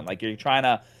Pokemon. Like, you're trying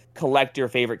to collect your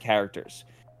favorite characters.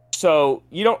 So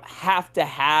you don't have to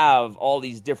have all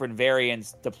these different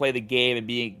variants to play the game and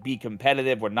be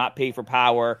competitive. We're not paid for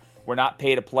power. We're not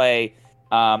pay to play.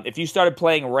 If you started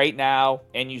playing right now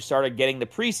and you started getting the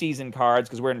preseason cards,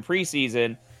 because we're in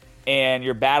preseason, and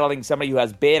you're battling somebody who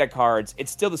has beta cards,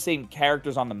 it's still the same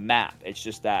characters on the map. It's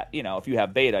just that, if you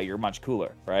have beta, you're much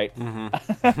cooler, right?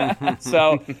 Mm-hmm.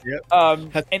 So,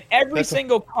 and every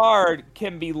single card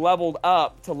can be leveled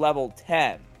up to level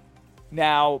 10.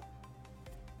 Now,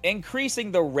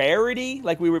 increasing the rarity,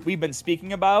 like we've been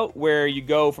speaking about, where you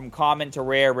go from common to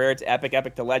rare, rare to epic,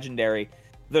 epic to legendary,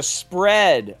 the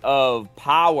spread of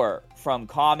power from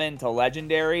common to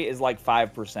legendary is like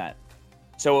 5%.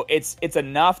 So it's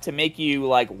enough to make you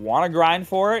like want to grind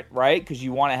for it, right? Because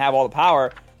you want to have all the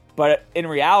power. But in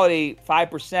reality,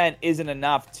 5% isn't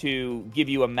enough to give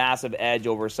you a massive edge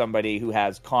over somebody who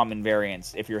has common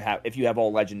variants if you have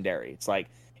all legendary. It's like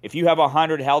if you have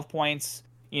 100 health points,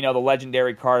 the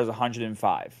legendary card is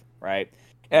 105, right?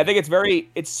 And I think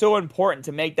it's so important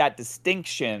to make that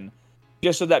distinction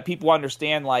just so that people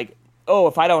understand, like, oh,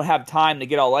 if I don't have time to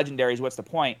get all legendaries, what's the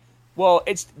point? Well,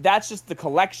 that's just the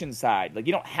collection side. Like,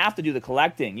 you don't have to do the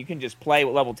collecting. You can just play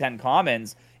with level 10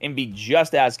 commons and be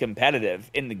just as competitive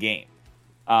in the game.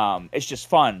 It's just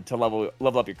fun to level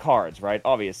up your cards, right?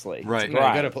 Obviously. Right. The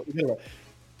kind of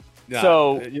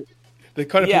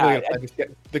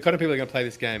people are going to play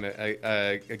this game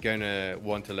are going to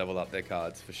want to level up their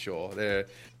cards for sure. They're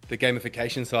the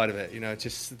gamification side of it,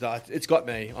 it's got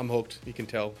me. I'm hooked. You can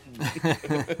tell.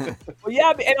 Well,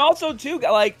 yeah, and also too,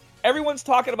 like everyone's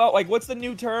talking about like what's the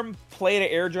new term, play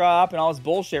to airdrop and all this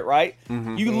bullshit, right?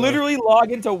 Mm-hmm. You literally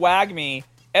log into WAGMI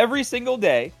every single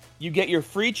day. You get your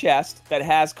free chest that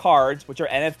has cards, which are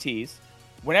NFTs.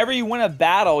 Whenever you win a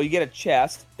battle, you get a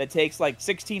chest that takes like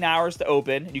 16 hours to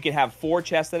open. You can have 4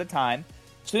 chests at a time.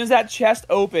 As soon as that chest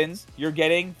opens, you're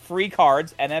getting free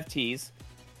cards, NFTs.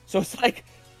 So it's like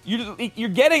you're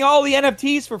getting all the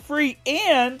NFTs for free,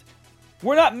 and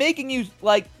we're not making you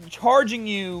like charging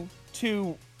you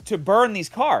to burn these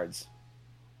cards.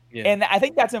 Yeah. And I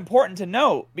think that's important to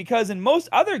note because in most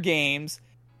other games,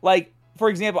 like for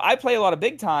example, I play a lot of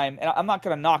Big Time, and I'm not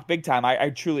going to knock Big Time.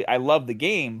 I love the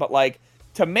game, but like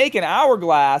to make an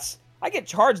hourglass, I get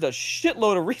charged a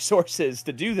shitload of resources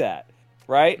to do that,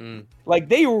 right? Like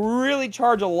they really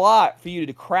charge a lot for you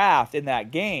to craft in that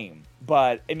game.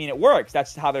 But I mean, it works.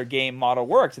 That's how their game model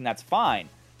works, and that's fine.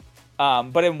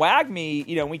 But in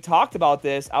WAGMI, we talked about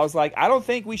this. I was like, I don't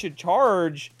think we should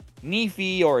charge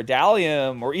Nefi or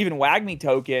Dalium or even WAGMI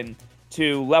token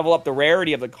to level up the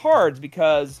rarity of the cards,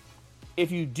 because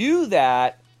if you do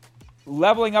that,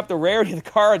 leveling up the rarity of the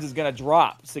cards is going to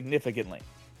drop significantly.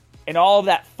 And all of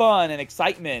that fun and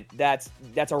excitement that's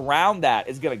around that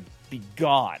is going to be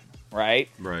gone, right?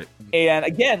 Right. And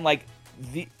again, like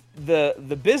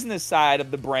the business side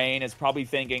of the brain is probably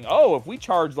thinking, oh, if we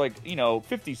charge like,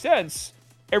 50 cents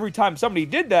every time somebody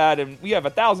did that and we have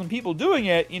 1,000 people doing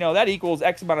it, that equals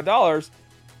X amount of dollars.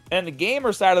 And the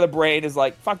gamer side of the brain is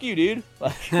like, fuck you, dude.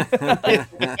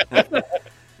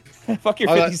 Fuck your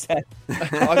 50 cents.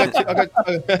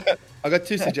 I got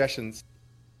 2 suggestions.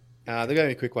 They're going to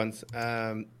be quick ones.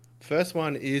 First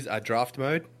one is a draft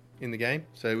mode in the game.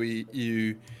 So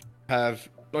you have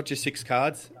not just 6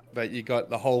 cards, but you got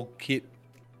the whole kit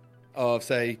of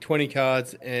say 20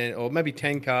 cards or maybe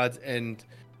 10 cards, and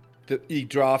you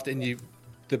draft and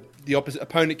the opposite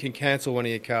opponent can cancel one of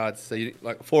your cards. So you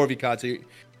like 4 of your cards. So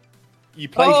you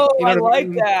play. Oh, I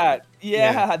like that.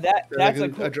 Yeah, that's a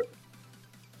cool.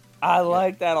 I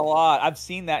like that a lot. I've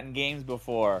seen that in games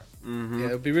before. Mm-hmm. Yeah,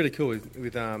 it'd be really cool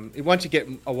with once you get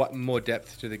a lot more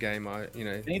depth to the game. I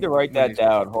need to write that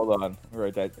down. Hold on,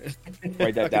 write that down.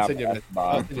 I'll send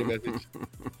you a message.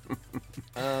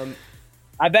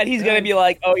 I bet he's gonna be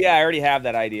like, "Oh yeah, I already have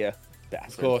that idea."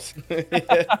 Bastard. Of course.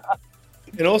 Yeah.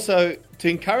 And also to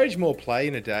encourage more play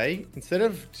in a day, instead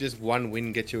of just one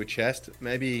win get you a chest,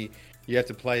 maybe you have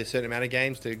to play a certain amount of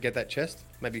games to get that chest.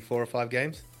 Maybe 4 or 5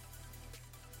 games.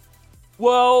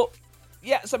 Well,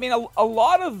 yes. I mean, a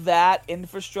lot of that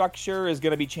infrastructure is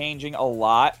going to be changing a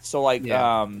lot. So, like, we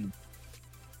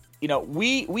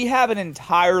have an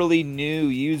entirely new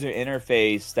user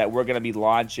interface that we're going to be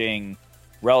launching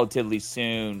relatively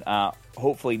soon,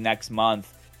 hopefully next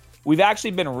month. We've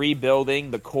actually been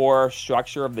rebuilding the core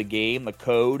structure of the game, the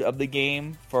code of the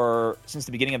game since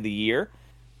the beginning of the year.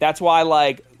 That's why,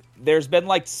 like, there's been,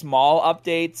 like, small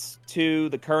updates to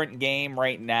the current game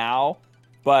right now.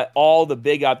 But all the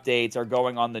big updates are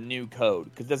going on the new code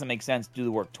because it doesn't make sense to do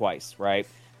the work twice, right?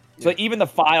 Yeah. So even the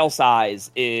file size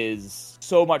is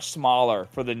so much smaller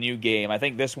for the new game. I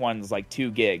think this one's like 2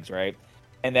 gigs, right?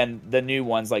 And then the new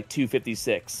one's like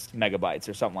 256 megabytes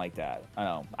or something like that. I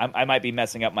don't know. I might be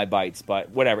messing up my bytes,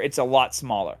 but whatever. It's a lot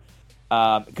smaller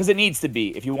because it needs to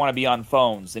be if you want to be on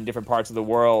phones in different parts of the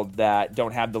world that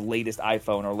don't have the latest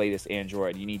iPhone or latest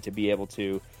Android. You need to be able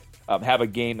to have a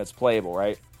game that's playable,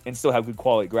 right? And still have good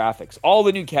quality graphics. All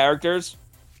the new characters.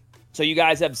 So you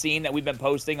guys have seen that we've been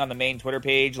posting on the main Twitter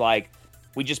page. Like,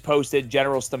 we just posted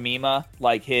General Stamima,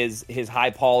 like his high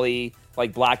poly,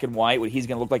 like black and white, what he's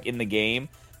going to look like in the game.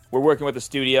 We're working with a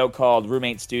studio called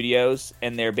Roommate Studios,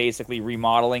 and they're basically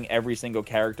remodeling every single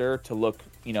character to look,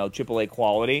 AAA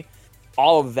quality.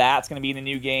 All of that's going to be in the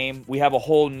new game. We have a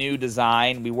whole new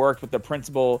design. We worked with the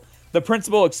principal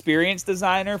experience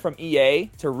designer from EA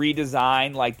to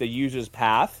redesign like the user's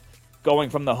path. going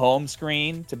from the home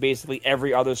screen to basically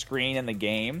every other screen in the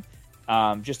game,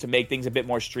 just to make things a bit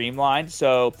more streamlined.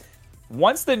 So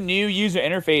once the new user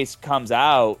interface comes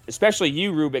out, especially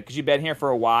you, Rubick, because you've been here for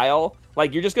a while,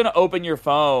 like, you're just going to open your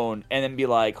phone and then be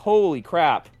like, holy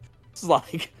crap, this is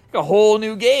like a whole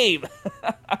new game.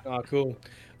 Oh, cool.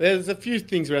 There's a few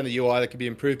things around the UI that could be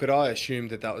improved, but I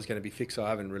assumed that was going to be fixed, so I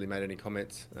haven't really made any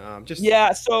comments.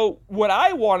 Yeah, so what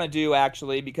I want to do,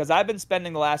 actually, because I've been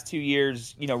spending the last 2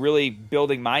 years, really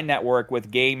building my network with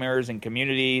gamers and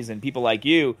communities and people like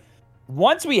you.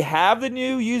 Once we have the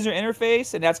new user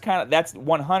interface, and that's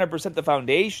 100% the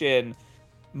foundation,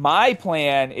 my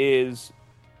plan is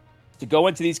to go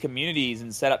into these communities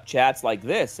and set up chats like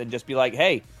this and just be like,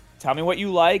 hey, tell me what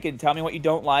you like and tell me what you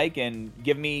don't like and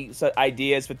give me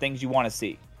ideas for things you want to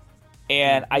see.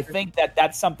 And I think that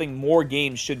that's something more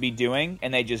games should be doing,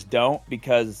 and they just don't,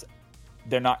 because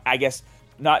they're not, I guess,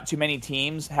 not too many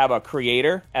teams have a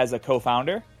creator as a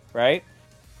co-founder, right?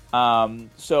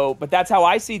 But that's how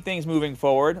I see things moving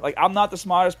forward. Like, I'm not the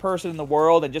smartest person in the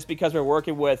world, and just because we're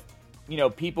working with,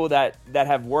 people that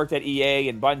have worked at EA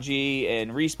and Bungie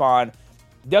and Respawn,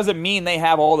 doesn't mean they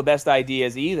have all the best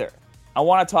ideas either. I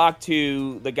want to talk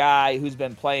to the guy who's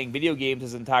been playing video games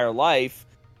his entire life,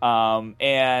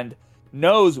 and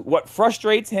knows what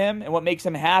frustrates him and what makes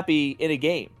him happy in a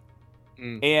game.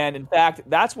 And in fact,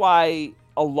 that's why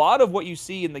a lot of what you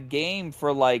see in the game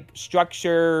for like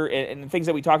structure and things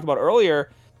that we talked about earlier,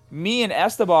 me and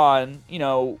Esteban,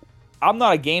 I'm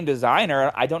not a game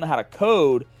designer. I don't know how to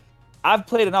code. I've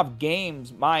played enough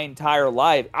games my entire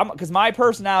life. Because my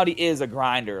personality is a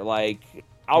grinder. Like,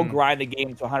 I'll grind a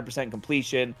game to 100%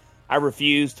 completion. I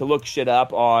refuse to look shit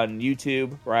up on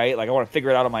YouTube, right? Like, I want to figure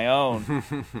it out on my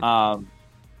own.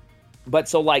 But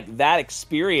so, like, that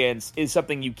experience is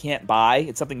something you can't buy.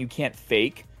 It's something you can't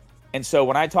fake. And so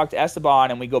when I talk to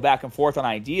Esteban and we go back and forth on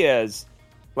ideas,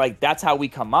 like, that's how we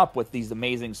come up with these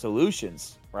amazing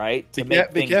solutions, right? To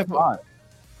make things fun.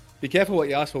 Be careful what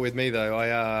you ask for with me, though.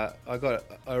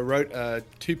 I wrote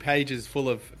 2 pages full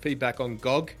of feedback on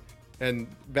GOG, and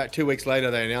about 2 weeks later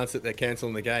they announced that they're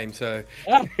cancelling the game. So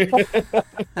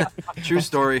true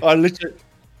story.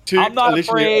 I'm not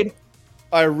afraid.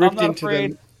 I ripped into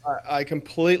them. I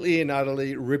completely and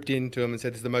utterly ripped into them and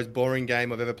said, this is the most boring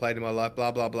game I've ever played in my life,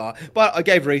 blah, blah, blah. But I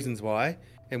gave reasons why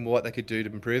and what they could do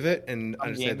to improve it. And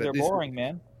I said that boring,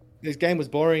 man. This game was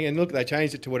boring, and look, they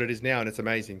changed it to what it is now, and it's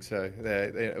amazing. So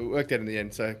it worked out in the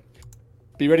end. So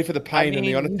be ready for the pain and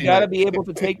the honesty. You got to be able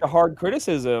to take the hard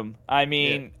criticism.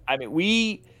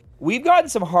 We've gotten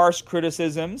some harsh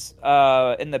criticisms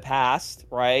in the past,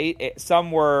 right?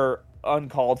 Some were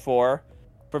uncalled for.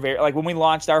 Like when we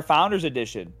launched our Founders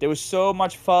Edition, there was so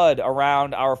much FUD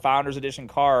around our Founders Edition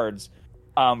cards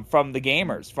from the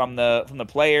gamers, from the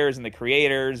players and the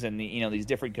creators and the, these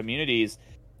different communities,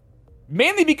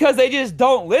 mainly because they just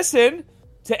don't listen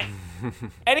to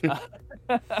any.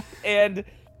 And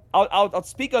I'll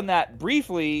speak on that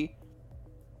briefly.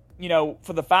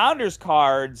 For the Founders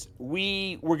cards,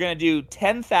 we were going to do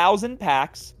 10,000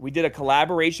 packs. We did a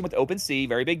collaboration with OpenSea,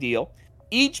 very big deal.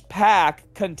 Each pack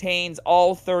contains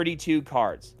all 32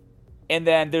 cards. And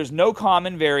then there's no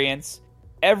common variants.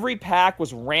 Every pack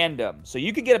was random. So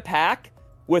you could get a pack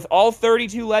with all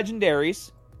 32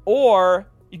 legendaries, or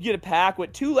you could get a pack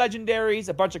with 2 legendaries,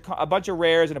 a bunch of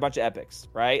rares, and a bunch of epics,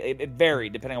 right? It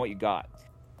varied depending on what you got.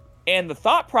 And the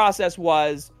thought process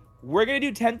was, we're going to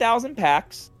do 10,000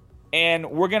 packs, and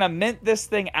we're going to mint this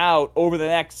thing out over the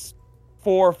next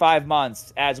 4 or 5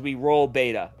 months as we roll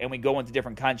beta and we go into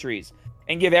different countries,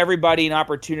 and give everybody an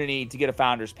opportunity to get a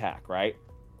Founders Pack, right?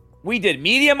 We did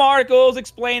Medium articles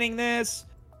explaining this.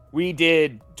 We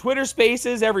did Twitter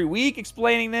Spaces every week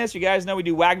explaining this. You guys know we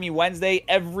do WAGMI Wednesday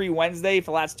every Wednesday for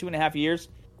the last 2.5 years,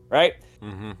 right?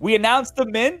 Mm-hmm. We announced the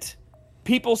mint.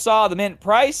 People saw the mint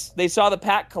price. They saw the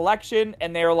pack collection,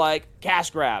 and they were like, cash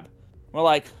grab. We're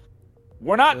like,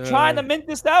 we're not trying to mint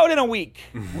this out in a week.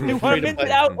 We want to mint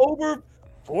it out over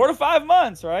 4 to 5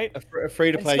 months, right? A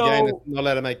free-to-play game that's not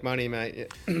allowed to make money,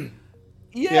 mate.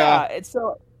 Yeah. It's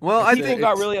so. Well, people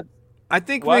got really. I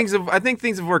think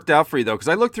things have worked out for you though, because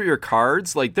I looked through your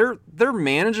cards. Like they're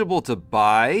manageable to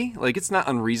buy. Like it's not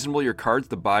unreasonable your cards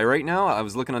to buy right now. I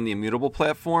was looking on the Immutable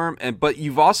platform, but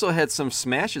you've also had some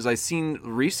smashes. I've seen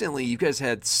recently. You guys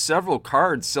had several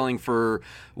cards selling for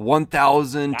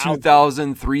 1,000,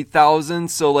 2,000, 3,000.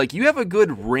 So like you have a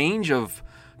good range of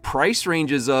price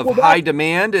ranges of high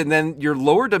demand and then your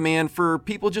lower demand for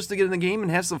people just to get in the game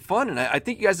and have some fun. And I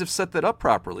think you guys have set that up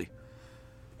properly.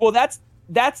 Well, that's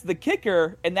the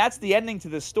kicker, and that's the ending to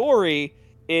the story,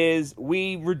 is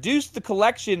we reduced the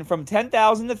collection from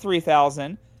 10,000 to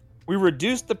 3,000. We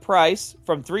reduced the price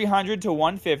from 300 to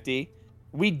 150.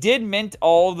 We did mint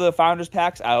all the founders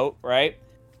packs out, right?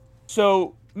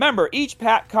 So remember, each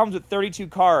pack comes with 32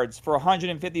 cards for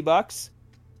 $150.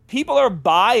 People are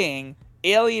buying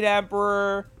Alien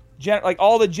Emperor, like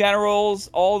all the generals,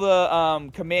 all the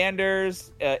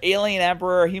commanders, Alien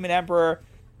Emperor, Human Emperor,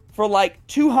 for like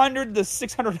 $200 to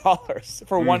 $600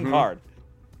 for one card.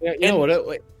 Yeah, you know what?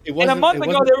 It wasn't, and a month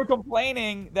ago, they were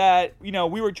complaining that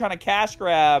we were trying to cash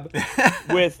grab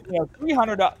with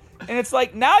 $300, and it's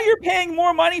like now you're paying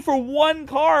more money for one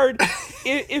card.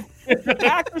 if the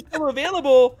packs are still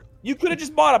available, you could have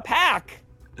just bought a pack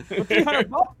for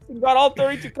 $300 and got all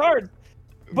 32 cards.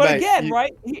 But Mate, again,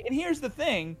 right? And here's the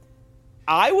thing: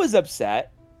 I was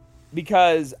upset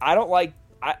because I don't like.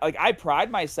 I pride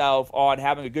myself on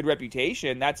having a good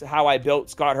reputation. That's how I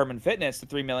built Scott Herman Fitness to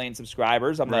 3 million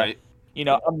subscribers. I'm right.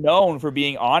 I'm known for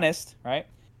being honest, right?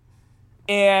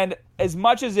 And as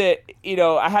much as I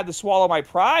had to swallow my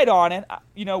pride on it,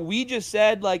 we just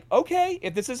said like, okay,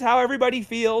 if this is how everybody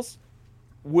feels,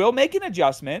 we'll make an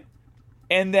adjustment.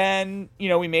 And then,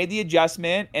 we made the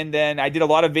adjustment, and then I did a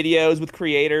lot of videos with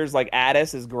creators like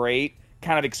Addis is great,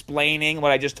 kind of explaining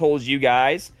what I just told you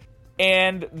guys.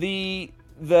 And the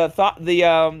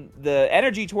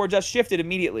energy towards us shifted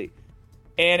immediately.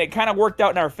 And it kind of worked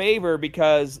out in our favor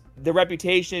because the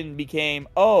reputation became,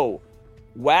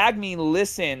 WAGMI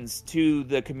listens to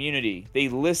the community. They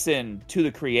listen to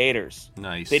the creators.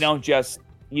 Nice. They don't just,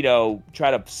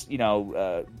 try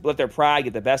to, let their pride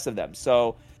get the best of them.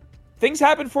 So things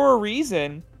happen for a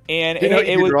reason. And you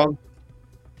did wrong.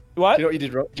 What? Do you know what you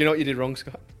did wrong? Do you know what you did wrong,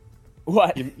 Scott?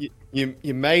 What?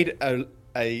 You made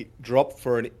a drop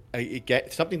for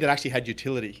something that actually had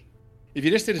utility. If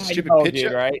you just did a stupid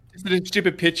picture, right? Just did a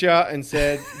stupid picture and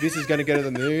said this is going to go to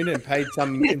the moon and paid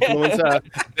some influencer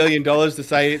 $1 billion to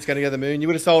say it's going to go to the moon, you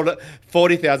would have sold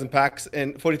 40,000 packs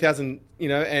and 40,000,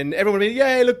 and everyone would be,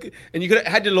 yay, look. And you could have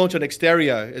had to launch on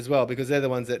Exterio as well because they're the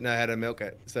ones that know how to milk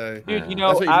it. So, dude,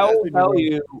 I will tell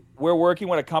you, we're working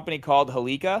with a company called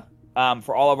Halika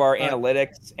for all of our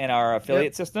analytics and our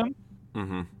affiliate system.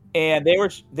 Mm-hmm. And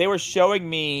they were showing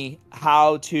me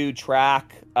how to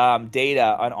track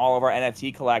data on all of our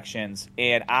NFT collections,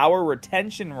 and our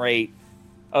retention rate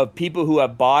of people who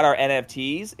have bought our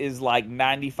NFTs is like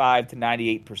 95 to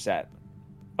 98%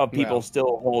 of people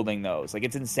still holding those. Like,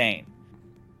 it's insane.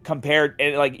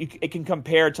 It can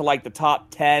compare to like the top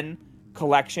 10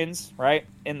 collections, right?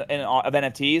 Of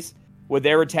NFTs, with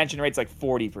their retention rates like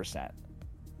 40%.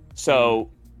 So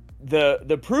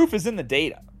the proof is in the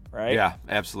data. Right? Yeah,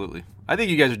 absolutely. I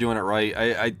think you guys are doing it right.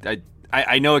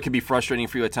 I know it can be frustrating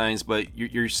for you at times, but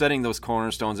you're setting those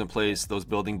cornerstones in place, those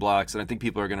building blocks, and I think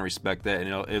people are going to respect that.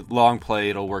 And long play,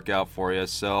 it'll work out for you.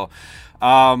 So,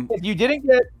 if you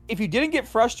didn't get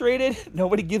frustrated,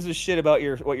 nobody gives a shit about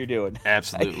what you're doing.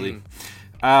 Absolutely.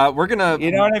 We're gonna.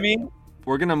 You know what I mean?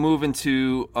 We're going to move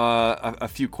into a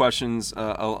few questions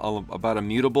about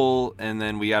Immutable, and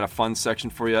then we got a fun section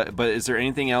for you. But is there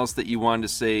anything else that you wanted to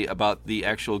say about the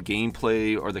actual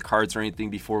gameplay or the cards or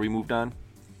anything before we moved on?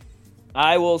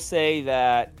 I will say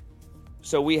that,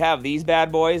 so we have these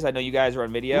bad boys. I know you guys are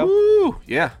on video. Woo!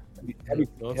 Yeah.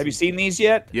 Have you seen these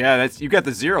yet? Yeah, you got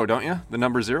the 0, don't you? The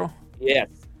number 0? Yes.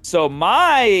 So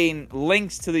mine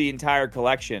links to the entire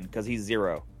collection because he's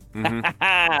 0. Mm-hmm.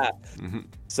 Mm-hmm.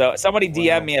 So somebody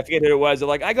DM'd me, I forget who it was. They're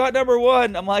like, I got number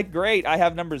 1. I'm like, great, I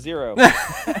have number 0.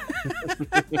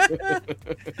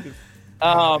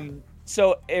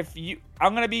 So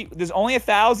there's only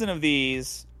 1,000 of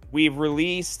these. We've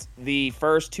released the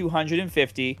first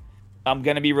 250. I'm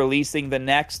going to be releasing the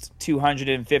next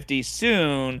 250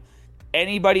 soon.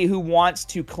 Anybody who wants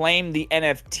to claim the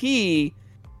NFT,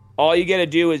 all you got to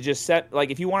do is just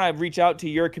if you want to reach out to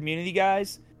your community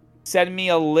guys, send me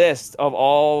a list of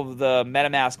all of the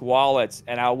MetaMask wallets,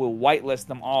 and I will whitelist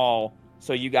them all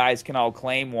so you guys can all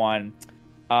claim one.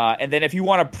 And then if you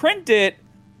want to print it,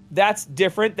 that's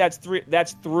different. That's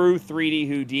through 3D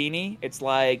Houdini. It's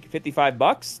like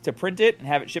 $55 to print it and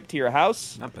have it shipped to your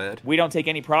house. Not bad. We don't take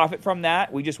any profit from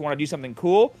that. We just want to do something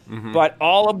cool. Mm-hmm. But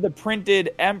all of the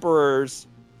printed emperors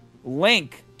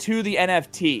link to the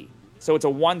NFT. So it's a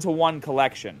one-to-one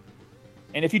collection.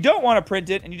 And if you don't want to print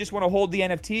it and you just want to hold the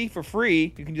NFT for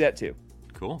free, you can do that too.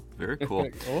 Cool. Very cool.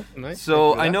 Oh, nice.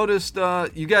 So I noticed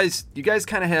you guys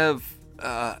kind of have,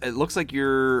 it looks like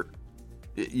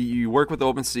you work with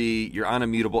OpenSea, you're on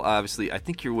Immutable, obviously. I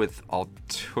think you're with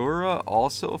Altura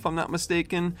also, if I'm not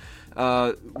mistaken.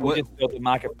 We just built a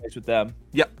marketplace with them.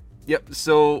 Yep.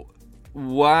 So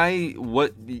what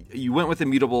you went with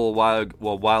Immutable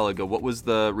a while ago. What was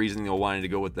the reason you wanted to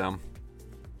go with them?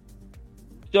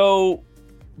 So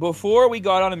before we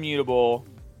got on Immutable,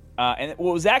 and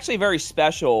what was actually very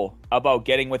special about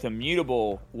getting with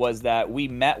Immutable was that we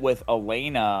met with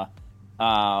Elena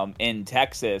in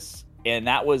Texas, and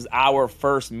that was our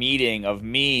first meeting of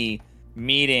me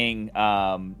meeting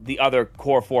the other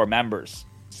Core 4 members.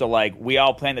 So, like, we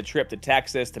all planned a trip to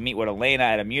Texas to meet with Elena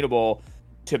at Immutable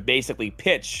to basically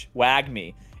pitch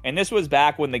WAGMI. And this was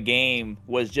back when the game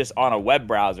was just on a web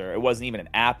browser. It wasn't even an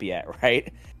app yet, right?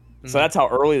 Mm-hmm. So that's how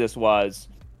early this was.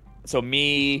 So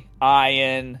me,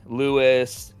 Ian,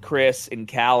 Lewis, Chris, and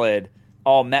Khaled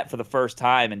all met for the first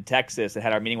time in Texas and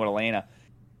had our meeting with Elena.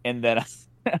 And then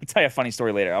I'll tell you a funny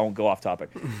story later. I won't go off topic.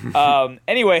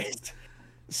 Anyways,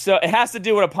 so it has to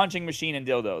do with a punching machine and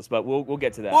dildos, but we'll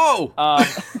get to that. Whoa!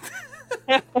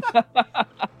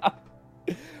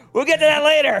 We'll get to that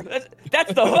later.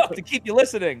 That's the hook to keep you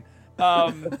listening.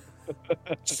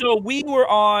 So we were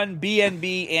on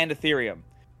BNB and Ethereum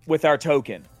with our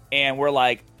token, and we're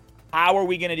like, how are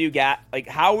we going to do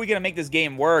how are we going to make this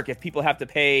game work if people have to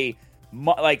pay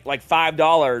like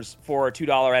 $5 for a $2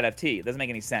 NFT? It doesn't make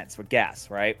any sense with gas,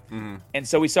 right? Mm-hmm. And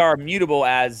so we saw Immutable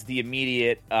as the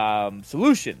immediate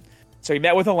solution. So we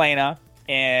met with Elena,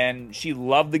 and she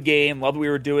loved the game, loved what we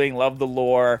were doing, loved the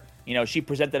lore. You know, she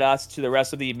presented us to the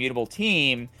rest of the Immutable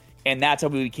team, and that's how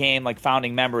we became like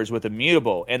founding members with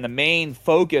Immutable. And the main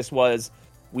focus was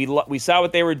we saw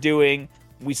what they were doing.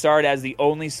 We started as the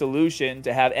only solution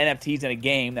to have NFTs in a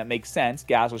game that makes sense.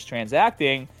 Gas was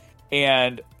transacting.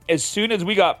 And as soon as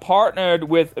we got partnered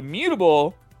with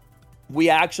Immutable,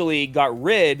 we actually got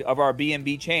rid of our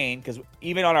BNB chain, because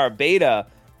even on our beta,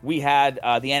 we had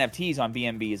the NFTs on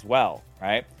BNB as well,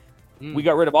 right? We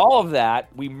got rid of all of that.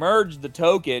 We merged the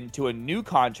token to a new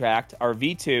contract, our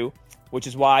V2, which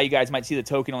is why you guys might see the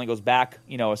token only goes back,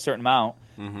 a certain amount.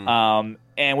 Mm-hmm.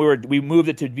 And we moved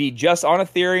it to be just on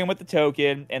Ethereum with the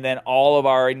token, and then all of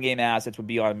our in-game assets would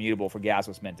be on Immutable for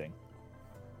gasless minting.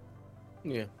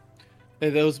 Yeah,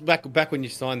 there was back when you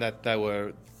signed that, they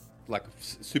were like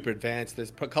super advanced.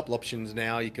 There's a couple options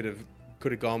now you could have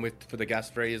gone with for the gas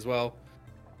free as well,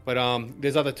 but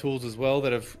there's other tools as well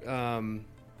that have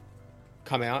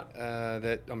come out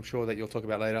that I'm sure that you'll talk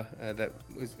about later. That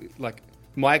was like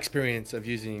my experience of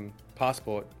using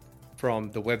Passport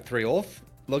from the Web3 auth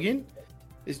login.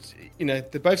 Is, they're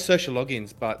both social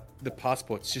logins, but the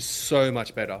Passport's just so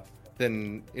much better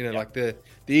than like the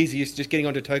easiest, just getting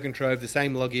onto Token Trove, the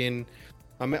same login.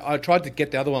 I tried to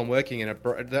get the other one working, and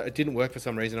it didn't work for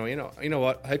some reason. Or you know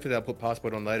what? Hopefully they'll put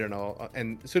Passport on later,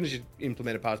 and as soon as you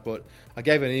implement a Passport, I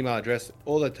gave an email address.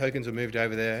 All the tokens were moved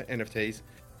over there, NFTs,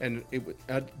 and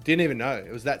I didn't even know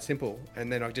it was that simple.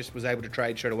 And then I just was able to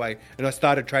trade straight away, and I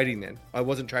started trading then. I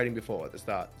wasn't trading before at the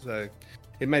start, so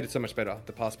it made it so much better.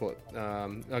 The Passport. I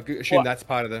assume that's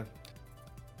part of the.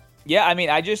 Yeah, I mean,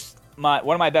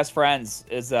 one of my best friends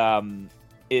is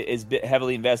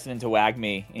heavily invested into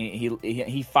WAGMI.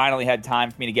 He finally had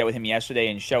time for me to get with him yesterday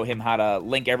and show him how to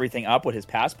link everything up with his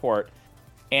Passport.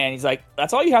 And he's like,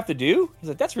 "That's all you have to do?" He's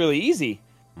like, "That's really easy."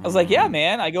 I was like, "Yeah,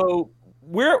 man." I go,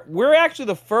 "We're actually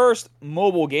the first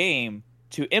mobile game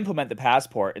to implement the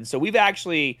Passport, and so we've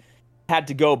actually had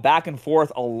to go back and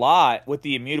forth a lot with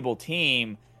the Immutable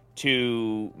team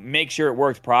to make sure it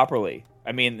works properly."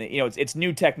 I mean, it's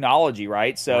new technology,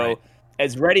 right? So. Right.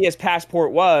 As ready as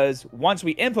Passport was, once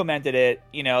we implemented it,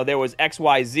 there was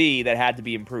XYZ that had to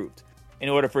be improved in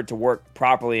order for it to work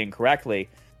properly and correctly.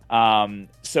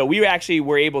 So we actually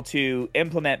were able to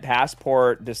implement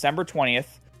Passport December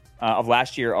 20th of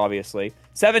last year, obviously.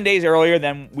 7 days earlier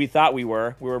than we thought we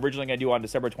were. We were originally going to do on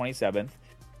December 27th.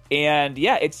 And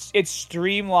yeah, it's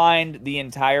streamlined the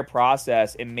entire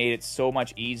process and made it so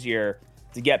much easier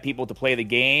to get people to play the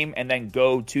game and then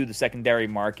go to the secondary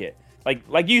market.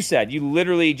 Like you said, you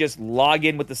literally just log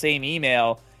in with the same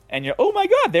email, and you're, oh my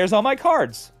god, there's all my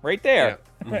cards right there,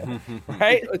 yeah.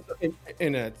 Right?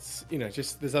 And it's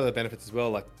just there's other benefits as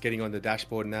well, like getting on the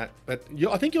dashboard and that. But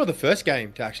I think you're the first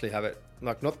game to actually have it,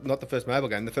 like not the first mobile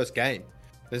game, the first game.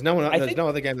 There's no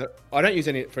other game that I don't use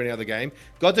for any other game.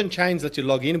 Gods and Chains lets you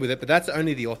log in with it, but that's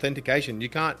only the authentication. You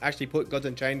can't actually put Gods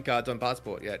and Chain cards on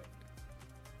Passport yet.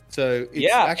 So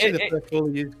it's actually the first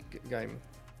fully used game.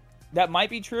 That might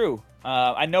be true.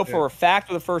 I know for a fact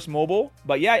we're the first mobile,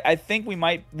 but yeah, I think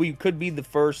we could be the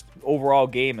first overall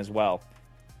game as well.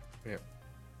 Yeah.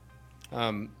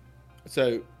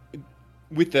 So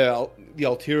with the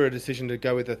Altura decision to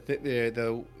go with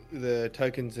the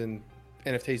tokens and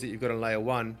NFTs that you've got on layer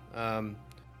 1,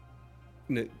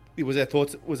 was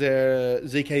there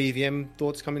ZK EVM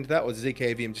thoughts coming to that? Was ZK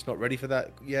EVM just not ready for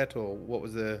that yet, or what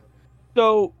was the?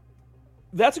 So.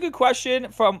 That's a good question.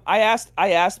 I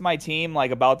asked my team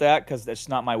about that because that's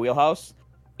not my wheelhouse,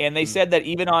 And they said that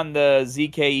even on the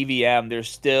ZK EVM, there's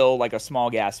still like a small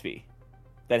gas fee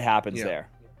that happens there.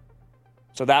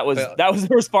 So that was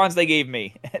the response they gave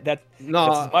me. That's as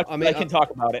much as I can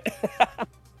talk about it.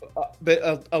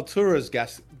 But Altura's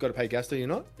got to pay gas, do you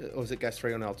not? Or is it gas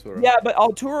free on Altura? Yeah, but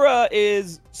Altura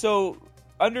is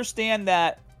understand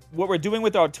that what we're doing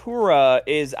with Altura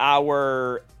is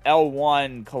our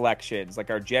L1 collections,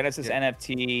 like our Genesis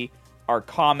NFT, our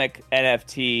comic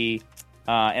NFT,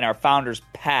 and our Founders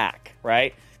Pack,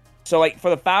 right? So like for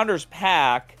the Founders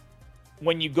Pack,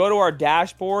 when you go to our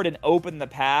dashboard and open the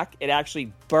pack, it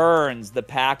actually burns the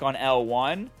pack on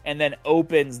L1 and then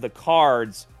opens the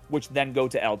cards, which then go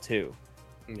to L2.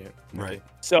 Yeah. Right.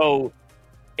 So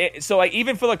like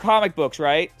even for the comic books,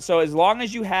 right? So as long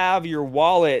as you have your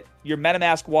wallet, your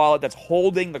MetaMask wallet that's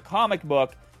holding the comic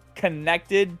book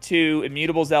connected to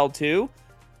Immutable's L2,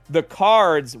 the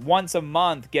cards once a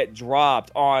month get dropped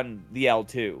on the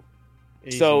L2.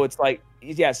 Easy. So it's like,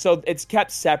 so it's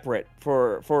kept separate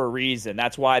for a reason.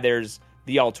 That's why there's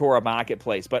the Altura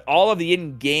marketplace. But all of the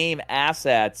in-game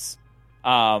assets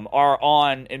are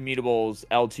on Immutable's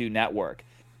L2 network.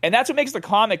 And that's what makes the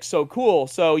comic so cool.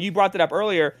 So you brought that up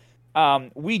earlier.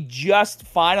 We just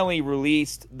finally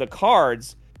released the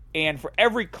cards. And for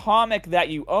every comic that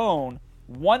you own,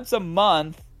 once a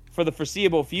month for the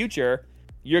foreseeable future,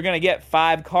 you're going to get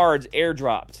 5 cards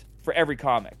airdropped for every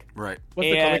comic. Right. What's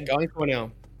the comic going for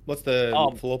now? What's the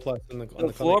floor price on the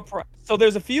floor price? So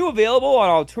there's a few available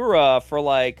on Altura for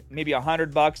like maybe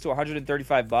 $100 to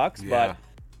 $135. Yeah.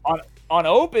 But on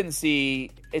OpenSea,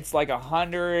 it's like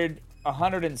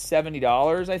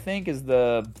 $170, I think, is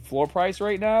the floor price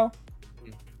right now.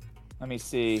 Let me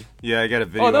see. Yeah, I got a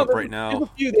video up right now. There's a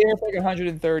few there for like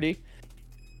 130. Yeah, it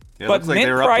but looks like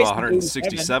they were up to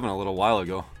 167 a little while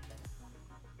ago.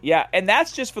 Yeah, and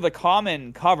that's just for the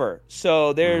common cover.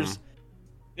 So there's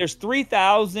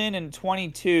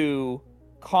 3,022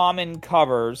 common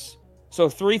covers. So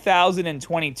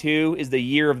 3,022 is the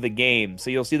year of the game. So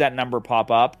you'll see that number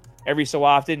pop up every so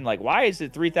often. Like, why is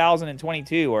it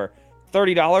 3,022 or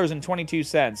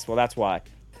 $30.22? Well, that's why.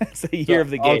 It's the year of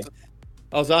the game.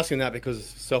 I was asking that because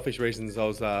selfish reasons. I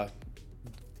was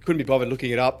couldn't be bothered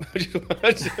looking it up.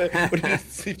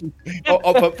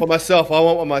 For myself, I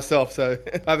want one myself, so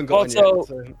I haven't got one yet.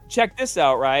 So check this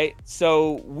out, right?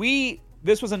 So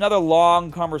this was another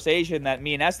long conversation that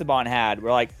me and Esteban had.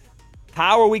 We're like,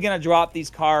 how are we going to drop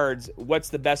these cards? What's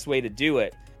the best way to do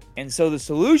it? And so the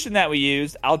solution that we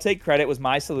used, I'll take credit, was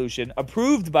my solution,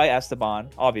 approved by Esteban,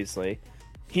 obviously.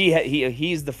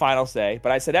 He's the final say.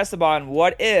 But I said, Esteban,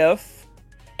 what if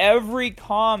every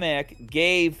comic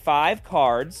gave 5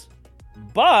 cards,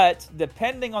 but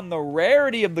depending on the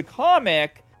rarity of the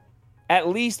comic, at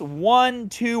least 1,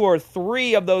 2, or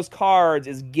 3 of those cards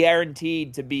is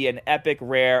guaranteed to be an epic,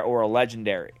 rare, or a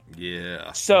legendary.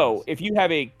 Yeah. So if you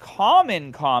have a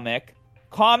common comic,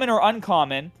 common or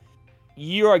uncommon,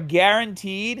 you are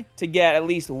guaranteed to get at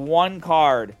least 1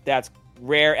 card that's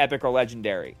rare, epic, or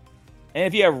legendary. And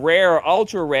if you have rare or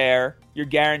ultra rare, you're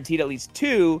guaranteed at least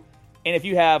 2. And if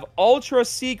you have ultra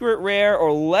secret rare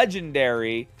or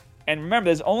legendary, and remember,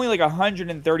 there's only like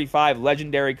 135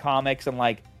 legendary comics and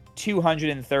like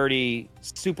 230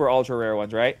 super ultra rare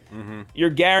ones, right? Mm-hmm. You're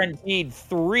guaranteed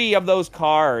 3 of those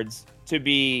cards to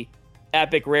be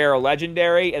epic, rare, or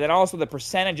legendary. And then also the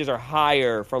percentages are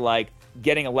higher for like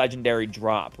getting a legendary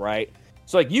drop, right?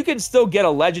 So like you can still get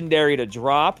a legendary to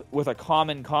drop with a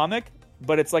common comic,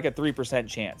 but it's like a 3%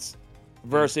 chance.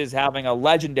 Versus having a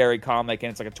legendary comic and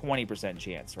it's like a 20%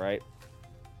 chance, right?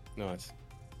 Nice.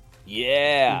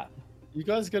 Yeah. You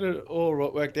guys got it all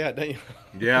worked out, don't you?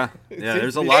 Yeah. Yeah,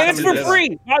 there's a lot. And it's for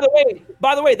free.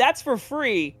 By the way, that's for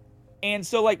free. And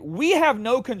so like we have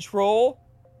no control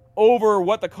over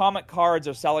what the comic cards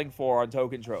are selling for on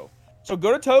Token Trove. So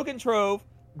go to Token Trove,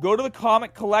 go to the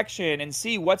comic collection and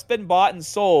see what's been bought and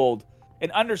sold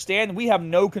and understand we have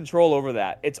no control over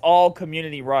that. It's all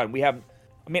community run.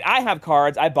 I have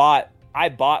cards. I bought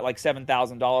like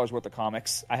 $7,000 worth of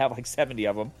comics. I have like 70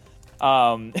 of them.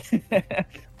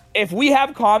 If we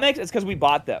have comics, it's because we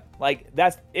bought them. Like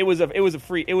it was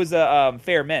a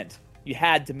fair mint. You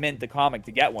had to mint the comic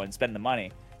to get one, spend the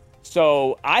money.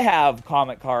 So I have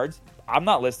comic cards. I'm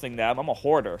not listing them. I'm a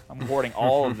hoarder. I'm hoarding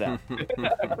all of them.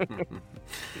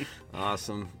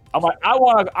 Awesome. I'm like, I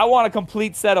want a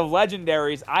complete set of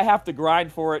legendaries. I have to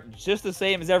grind for it just the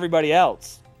same as everybody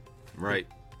else. Right.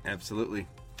 Absolutely.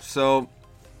 So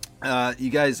You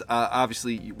guys,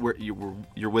 obviously,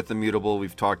 you're with Immutable.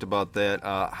 We've talked about that.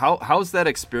 How's that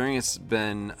experience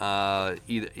been?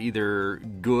 Either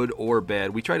good or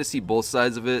bad. We try to see both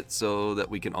sides of it so that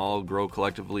we can all grow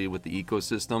collectively with the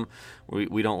ecosystem.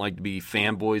 We don't like to be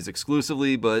fanboys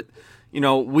exclusively, but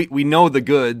we know the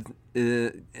good.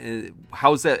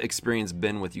 How's that experience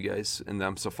been with you guys and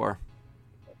them so far?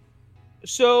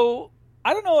 So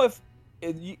I don't know if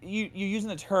you using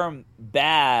the term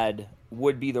bad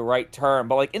would be the right term,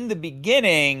 but like in the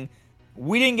beginning,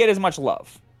 we didn't get as much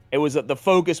love. It was the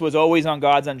focus was always on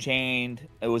Gods Unchained.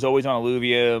 It was always on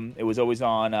Illuvium. It was always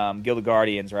on Guild of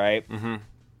Guardians, right?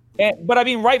 Mm-hmm. But I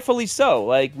mean, rightfully so.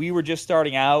 Like we were just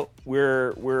starting out.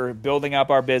 We're building up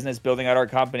our business, building out our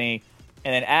company,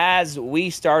 and then as we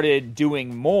started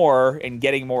doing more and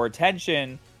getting more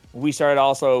attention, we started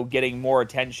also getting more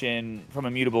attention from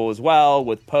Immutable as well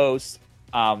with posts.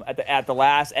 At the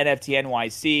last NFT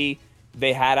NYC,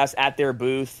 they had us at their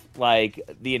booth like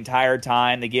the entire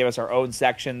time. They gave us our own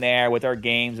section there with our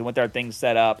games and with our things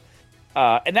set up.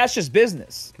 And that's just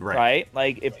business, right?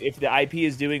 Like if the IP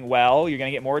is doing well, you're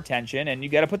going to get more attention and you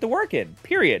got to put the work in,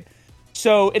 period.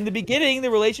 So in the beginning,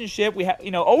 the relationship, we have,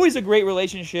 always a great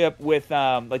relationship with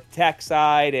like tech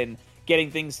side and getting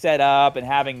things set up and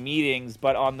having meetings.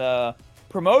 But on the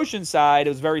promotion side, it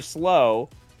was very slow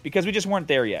because we just weren't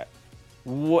there yet.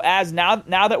 As now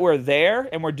that we're there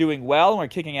and we're doing well and we're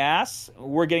kicking ass,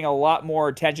 we're getting a lot more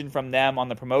attention from them on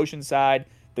the promotion side.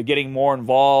 They're getting more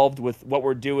involved with what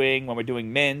we're doing when we're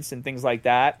doing mints and things like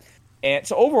that. And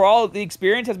so overall, the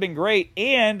experience has been great.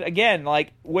 And again,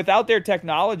 like without their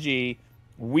technology,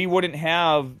 we wouldn't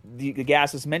have the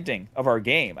gaseous minting of our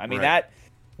game. I mean, that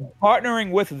partnering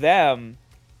with them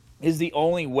is the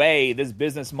only way this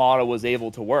business model was able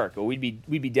to work. Or we'd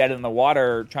be dead in the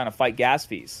water trying to fight gas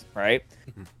fees, right?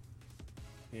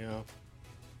 Yeah,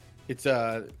 it's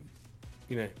Gods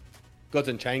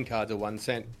Unchained cards are 1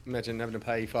 cent. Imagine having to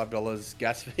pay $5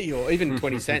 gas fee, or even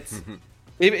 20 cents,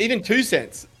 even 2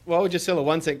 cents. Why would you sell a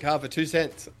 1 cent card for 2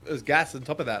 cents as gas on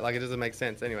top of that? Like, it doesn't make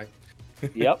sense anyway.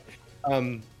 Yep.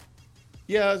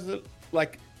 Yeah,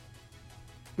 like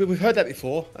we've heard that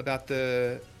before about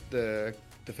the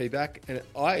feedback, and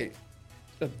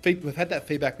we've had that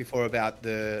feedback before about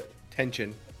the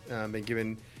tension being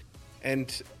given,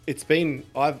 and it's been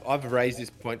I've raised this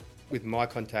point with my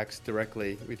contacts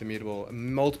directly with Immutable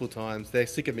multiple times. They're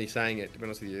sick of me saying it, to be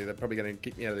honest with you. They're probably going to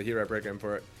kick me out of the hero program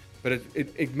for it, but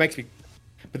it makes me.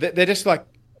 But they're just like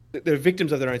they're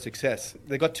victims of their own success.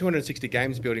 They've got 260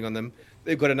 games building on them.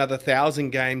 They've got another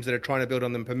 1,000 games that are trying to build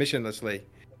on them permissionlessly,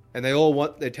 and they all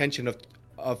want the attention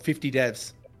of 50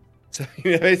 devs. So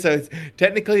so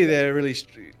technically they're really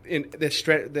they're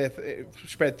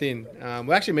spread thin.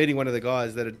 We're actually meeting one of the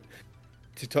guys that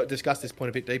to discuss this point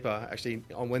a bit deeper actually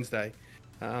on Wednesday.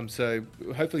 So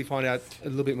we'll hopefully find out a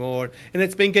little bit more. And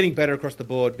it's been getting better across the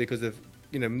board because of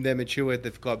they're matured.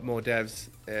 They've got more devs.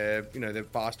 They're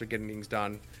faster at getting things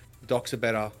done. Docs are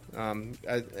better.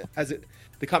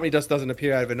 The company doesn't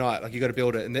appear overnight. Like you got to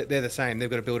build it, and they're the same. They've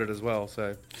got to build it as well.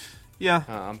 So. Yeah.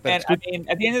 And I mean,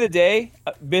 at the end of the day,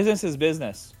 business is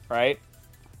business, right?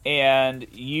 And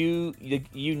you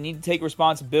need to take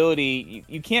responsibility.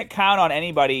 You can't count on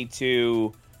anybody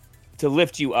to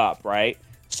lift you up, right?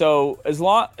 So as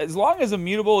long as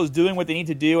Immutable is doing what they need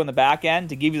to do on the back end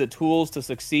to give you the tools to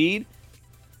succeed,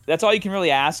 that's all you can really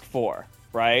ask for,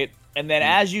 right? And then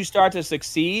as you start to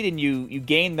succeed and you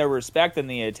gain the respect and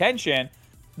the attention,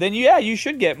 then you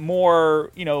should get more,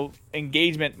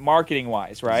 engagement marketing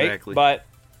wise, right? Exactly. But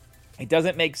it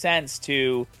doesn't make sense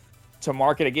to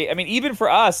market a game. I mean, even for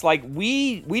us, like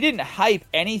we didn't hype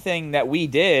anything that we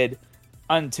did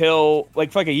until for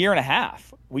like a year and a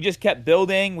half. We just kept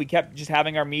building. We kept just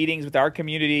having our meetings with our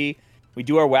community. We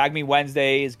do our WAGMI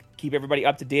Wednesdays, keep everybody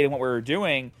up to date on what we were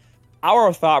doing.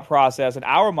 Our thought process and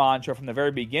our mantra from the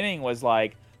very beginning was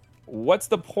like, what's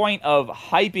the point of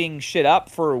hyping shit up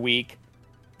for a week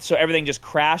so everything just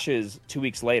crashes 2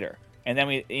 weeks later? And then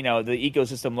the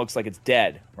ecosystem looks like it's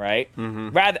dead, right?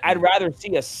 Mm-hmm. I'd rather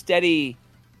see a steady,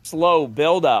 slow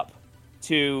build up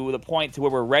to the point to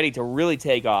where we're ready to really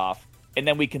take off, and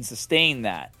then we can sustain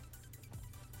that.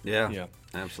 Yeah,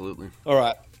 absolutely. All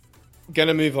right,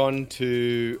 gonna move on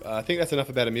to. I think that's enough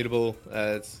about Immutable.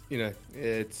 It's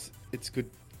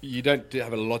good. You don't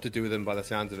have a lot to do with them by the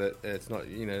sounds of it. It's not,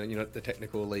 you're not the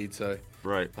technical lead. So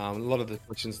right. A lot of the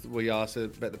questions we asked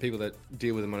about the people that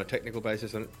deal with them on a technical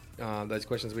basis, and those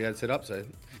questions we had set up. So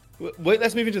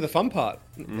let's move into the fun part.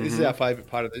 Mm-hmm. This is our favourite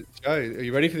part of the show. Are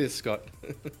you ready for this, Scott?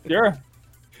 Sure.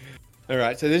 All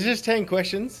right. So there's just 10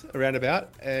 questions around about,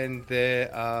 and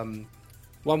they're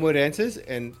one-word answers.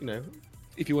 And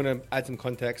if you want to add some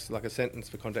context, like a sentence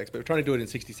for context, but we're trying to do it in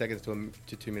 60 seconds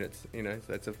to 2 minutes,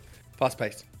 so it's a fast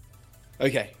pace.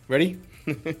 Okay, ready?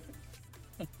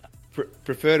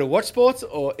 Prefer to watch sports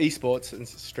or esports and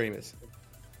streamers?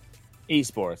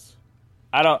 Esports.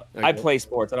 I Okay. play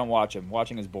sports. I don't watch them.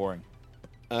 Watching is boring.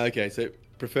 Okay, so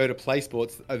prefer to play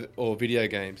sports or video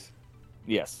games?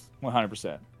 Yes,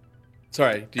 100%.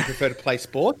 Sorry, do you prefer to play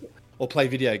sport or play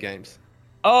video games?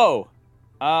 Oh,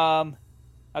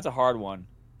 that's a hard one.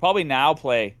 Probably now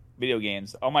play video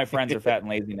games. All my friends are fat and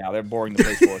lazy now. They're boring to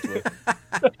play sports with.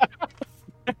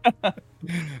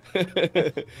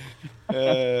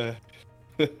 I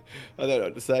don't know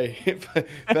what to say.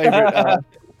 Favorite.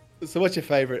 So, what's your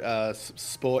favorite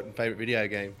sport and favorite video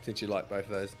game? Since you like both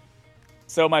of those.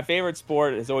 So my favorite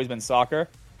sport has always been soccer,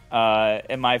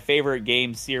 and my favorite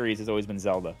game series has always been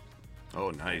Zelda. Oh,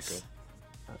 nice.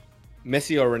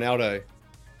 Messi or Ronaldo?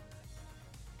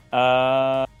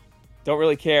 Don't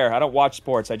really care. I don't watch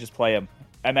sports. I just play them.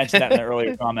 I mentioned that in an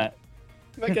earlier comment.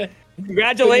 Okay.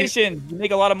 Congratulations! You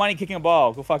make a lot of money kicking a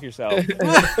ball. Go fuck yourself.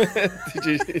 Did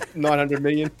you 900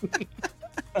 million?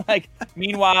 Like,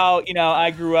 meanwhile,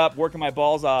 I grew up working my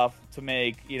balls off to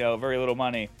make, very little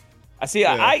money.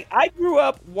 Yeah. I grew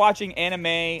up watching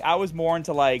anime. I was more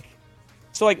into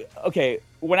okay,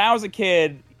 when I was a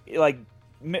kid, like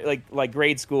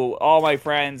grade school, all my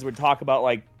friends would talk about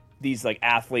like these like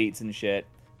athletes and shit.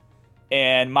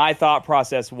 And my thought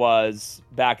process was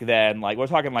back then, like we're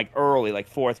talking like early, like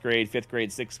 4th grade, 5th grade,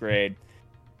 6th grade.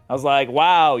 I was like,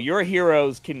 wow, your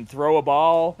heroes can throw a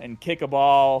ball and kick a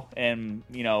ball and,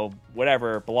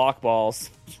 whatever, block balls.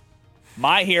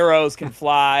 My heroes can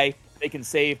fly. They can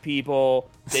save people.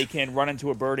 They can run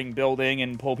into a burning building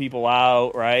and pull people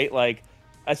out, right? Like,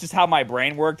 that's just how my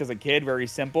brain worked as a kid. Very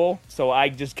simple. So I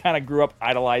just kind of grew up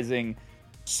idolizing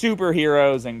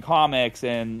superheroes and comics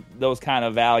and those kind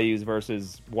of values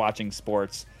versus watching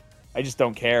sports. I just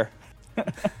don't care.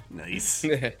 Nice.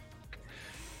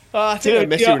 I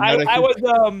think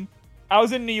I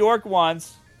was in New York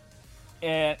once,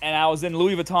 and I was in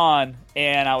Louis Vuitton,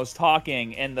 and I was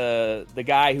talking, and the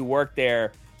guy who worked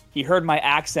there, he heard my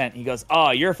accent. He goes,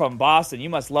 "Oh, you're from Boston. You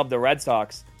must love the Red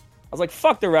Sox." I was like,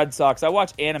 "Fuck the Red Sox. I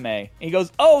watch anime." And he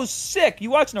goes, "Oh, sick. You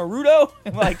watch Naruto?"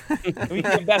 And like, we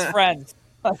became best friends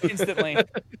instantly.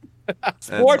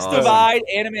 Sports awesome. divide,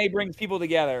 anime brings people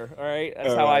together. All right,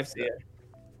 that's how I see it.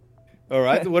 All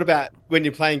right. What about when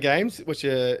you're playing games? What's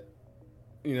your,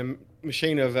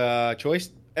 machine of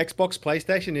choice? Xbox,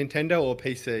 PlayStation, Nintendo, or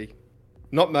PC?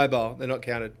 Not mobile. They're not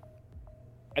counted.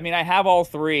 I mean, I have all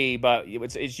three, but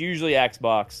it's usually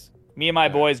Xbox. Me and my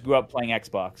boys grew up playing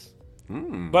Xbox.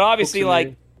 But obviously,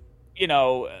 like,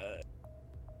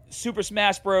 Super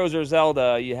Smash Bros. Or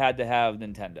Zelda, you had to have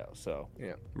Nintendo. So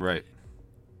Yeah. Right.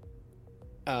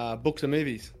 Books and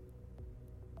movies.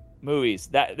 movies.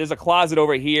 There's a closet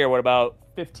over here with about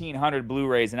 1,500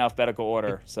 Blu-rays in alphabetical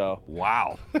order. So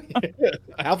Wow.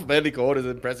 Alphabetical order is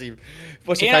impressive.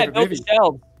 What's your and I favorite built movie? the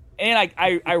shelves, and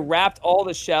I wrapped all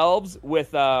the shelves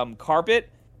with carpet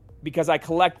because I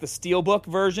collect the steelbook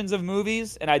versions of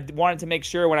movies, and I wanted to make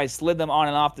sure when I slid them on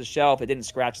and off the shelf, it didn't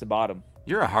scratch the bottom.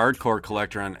 You're a hardcore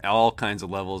collector on all kinds of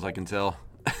levels, I can tell.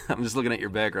 I'm just looking at your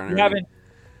background.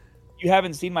 You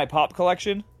haven't seen my pop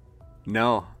collection?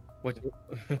 No. What,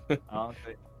 Oh,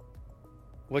 okay.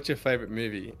 what's your favorite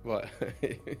movie? What?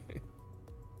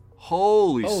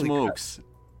 Holy Holy smokes.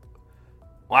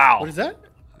 Wow. What is that?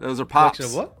 Those are pops.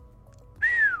 Collection of what?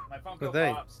 My What Funko are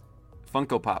they? Pops.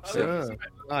 Funko Pops. Yeah.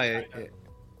 Yeah.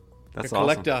 That's a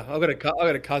collector. awesome. I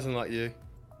got a cousin like you.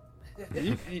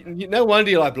 No wonder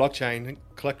you like blockchain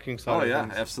collecting side Oh, of yeah.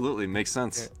 things. Absolutely. Makes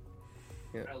sense.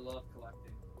 I love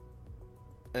collecting.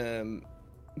 Um,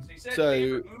 you said So-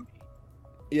 favorite movie?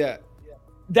 yeah.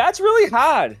 That's really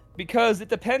hard because it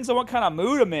depends on what kind of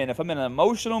mood I'm in. If I'm in an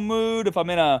emotional mood, if I'm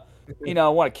in a,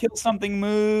 want to kill something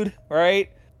mood, right?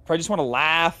 If I just want to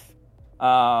laugh.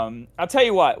 I'll tell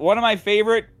you what. One of my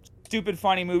favorite stupid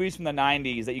funny movies from the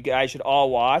 90s that you guys should all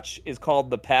watch is called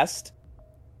The Pest,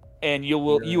 and you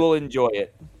will enjoy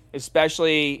it,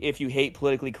 especially if you hate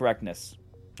politically correctness.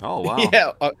 Oh, wow.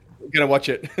 Yeah, I'm gonna watch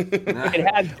it.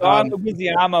 It has John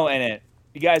Leguizamo in it.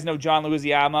 You guys know John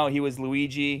Leguizamo? He was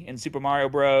Luigi in Super Mario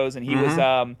Bros. And he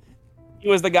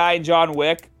was the guy in John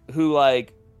Wick who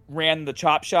like ran the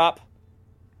chop shop.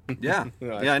 Yeah.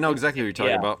 Right. Yeah, I know exactly what you're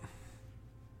talking Yeah. about.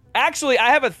 Actually,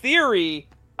 I have a theory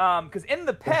because in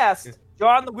The Pest,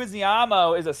 John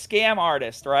Leguizamo is a scam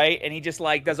artist, right? And he just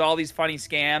like does all these funny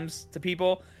scams to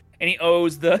people, and he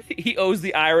owes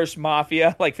the Irish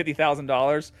mafia like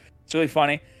 $50,000. It's really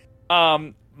funny.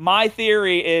 My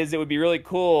theory is it would be really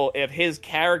cool if his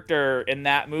character in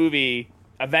that movie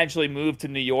eventually moved to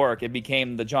New York and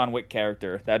became the John Wick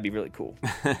character. That'd be really cool.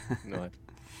 Nice.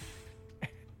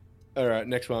 All right,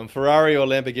 next one. Ferrari or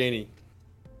Lamborghini?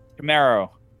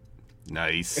 Camaro.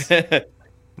 Nice. Favorite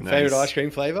Nice. ice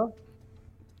cream flavor?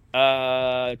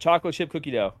 Chocolate chip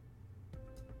cookie dough.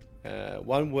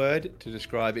 One word to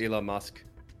describe Elon Musk.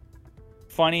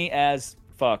 Funny as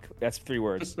fuck. That's 3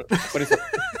 words. What is it?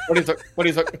 What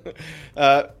is it?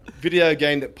 Video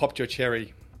game that popped your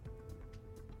cherry.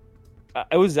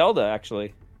 It was Zelda,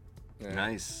 actually,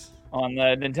 Nice. on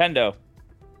the Nintendo.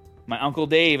 My Uncle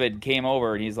David came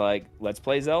over and he's like, let's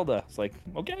play Zelda. It's like,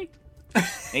 okay. And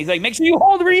he's like, make sure you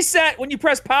hold reset when you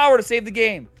press power to save the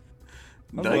game.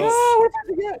 I was like, Nice. oh, what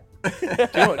did I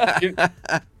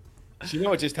forget? Do you know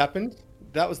what just happened?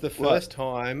 That was the first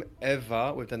time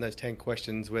ever we've done those 10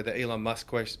 questions where the Elon Musk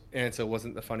answer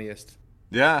wasn't the funniest.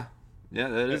 Yeah. Yeah,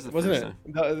 that is the Wasn't first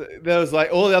it? time. There was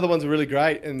like all the other ones were really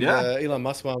great, and Yeah. Elon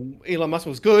Musk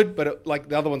was good, but like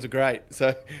the other ones are great.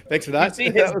 So thanks for that. Did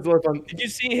you see That was a lot of fun. Did you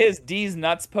see his D's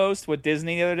nuts post with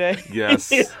Disney the other day? Yes.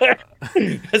 I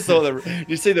saw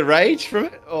you see the rage from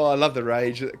it? Oh, I love the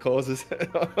rage that it causes.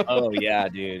 Oh yeah,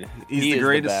 dude. He's He the is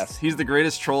greatest. best. He's the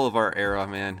greatest troll of our era,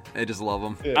 man. I just love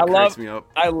him. Yeah. It I cracks love me up.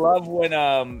 I love when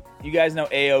you guys know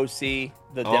AOC,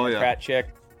 the Oh, yeah. Democrat chick.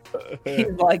 He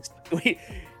like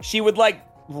she would like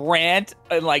rant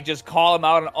and like just call him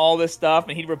out on all this stuff,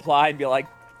 and he'd reply and be like,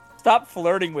 "Stop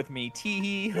flirting with me,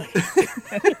 tee."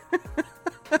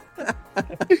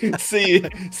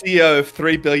 CEO of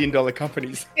 $3 billion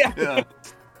companies. Yeah.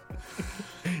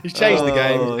 He's changed the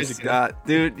game. Oh, Scott,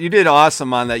 dude, you did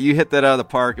awesome on that. You hit that out of the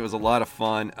park. It was a lot of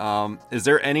fun. Is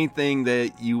there anything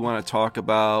that you want to talk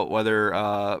about,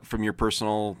 whether from your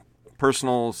personal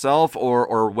self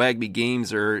or WAGMI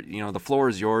Games, or the floor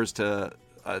is yours to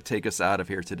take us out of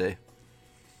here today?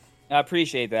 I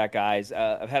appreciate that, guys.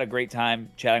 I've had a great time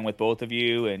chatting with both of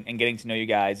you and getting to know you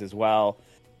guys as well.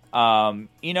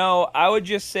 I would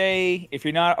just say, if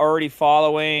you're not already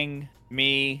following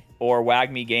me or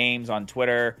WAGMI Games on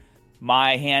Twitter,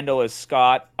 my handle is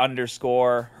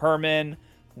Scott_Herman.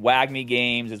 WAGMI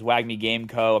Games is WAGMI Game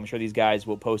Co. I'm sure these guys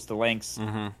will post the links.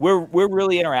 Mm-hmm. We're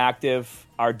really interactive.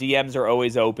 Our DMs are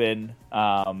always open.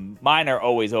 Mine are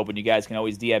always open. You guys can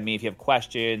always DM me if you have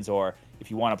questions or if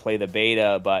you want to play the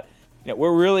beta. But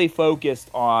we're really focused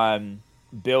on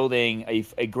building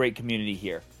a great community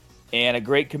here. And a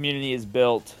great community is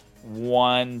built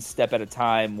one step at a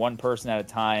time, one person at a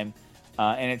time.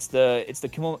 And it's the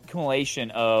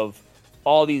accumulation of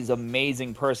all these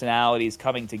amazing personalities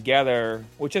coming together,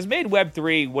 which has made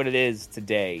Web3 what it is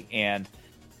today. And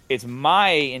it's my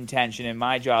intention and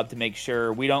my job to make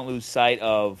sure we don't lose sight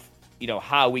of,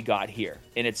 how we got here.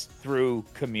 And it's through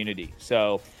community.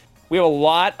 So we have a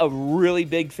lot of really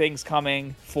big things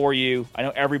coming for you. I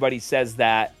know everybody says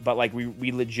that, but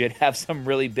we legit have some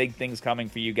really big things coming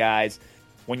for you guys.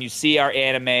 When you see our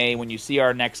anime, when you see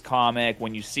our next comic,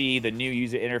 when you see the new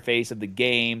user interface of the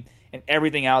game, and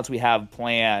everything else we have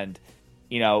planned,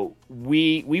 we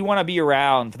want to be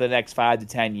around for the next 5 to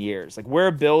 10 years.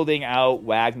 We're building out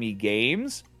WAGMI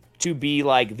Games to be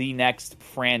the next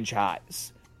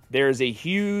franchise. There's a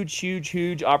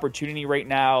huge opportunity right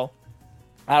now.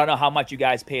 I don't know how much you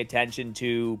guys pay attention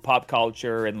to pop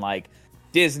culture and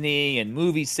Disney and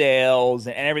movie sales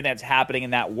and everything that's happening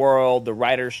in that world, the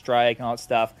writer's strike and all that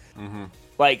stuff. Mm-hmm.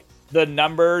 The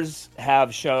numbers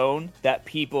have shown that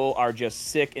people are just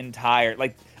sick and tired.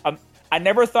 I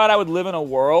never thought I would live in a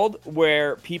world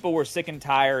where people were sick and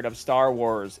tired of Star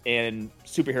Wars and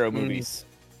superhero movies.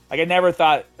 I never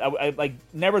thought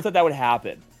never thought that would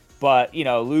happen. But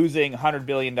losing $100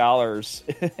 billion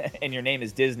and your name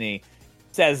is Disney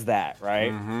says that,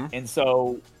 right? Mm-hmm. And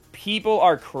so people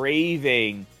are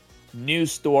craving new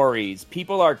stories.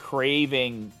 People are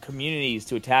craving communities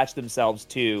to attach themselves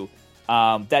to.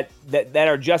 That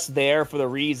are just there for the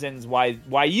reasons why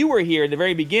you were here in the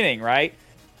very beginning, right?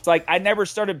 It's I never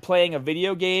started playing a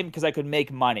video game because I could make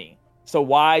money. So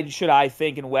why should I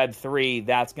think in Web3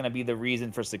 that's going to be the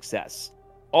reason for success?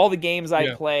 All the games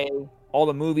I play, all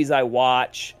the movies I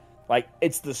watch,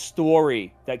 it's the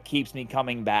story that keeps me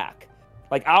coming back.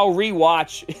 I'll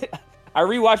rewatch, I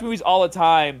rewatch movies all the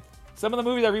time. Some of the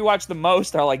movies I rewatch the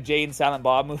most are Jay and Silent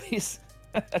Bob movies.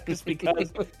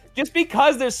 Just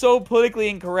because they're so politically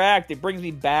incorrect, it brings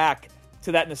me back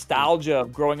to that nostalgia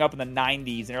of growing up in the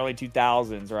 90s and early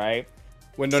 2000s, right?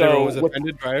 When not everyone was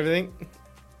offended by everything.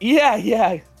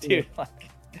 Yeah, dude.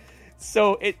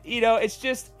 So it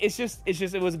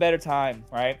was a better time,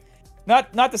 right?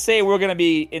 Not to say we're going to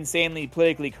be insanely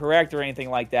politically correct or anything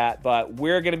like that, but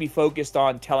we're going to be focused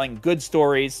on telling good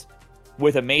stories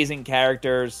with amazing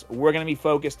characters. We're going to be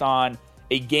focused on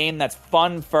a game that's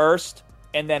fun first,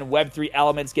 and then Web3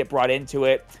 elements get brought into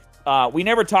it. We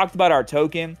never talked about our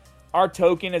token. Our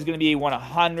token is going to be a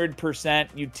 100%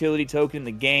 utility token in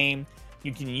the game.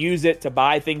 You can use it to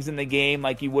buy things in the game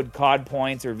like you would COD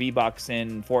points or V-Bucks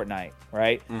in Fortnite,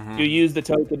 right? Mm-hmm. You use the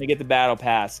token to get the battle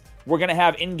pass. We're going to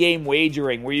have in-game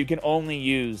wagering where you can only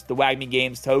use the WAGMI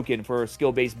Games token for a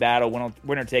skill-based battle,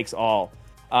 winner takes all.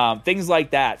 Things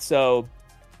like that. So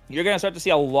you're going to start to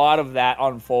see a lot of that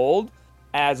unfold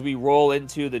as we roll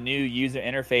into the new user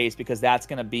interface, because that's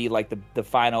going to be like the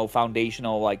final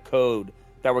foundational like code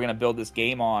that we're going to build this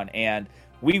game on. And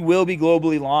we will be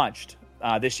globally launched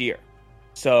this year.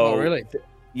 So, really?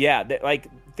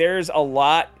 There's a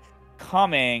lot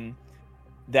coming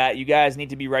that you guys need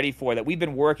to be ready for that we've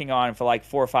been working on for like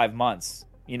 4 or 5 months.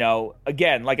 You know,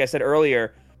 again, like I said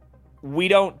earlier, we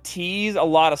don't tease a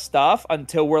lot of stuff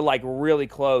until we're like really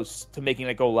close to making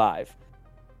it go live.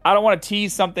 I don't want to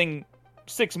tease something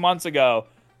 6 months ago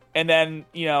and then,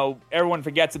 you know, everyone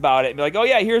forgets about it and be like, oh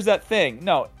yeah, here's that thing.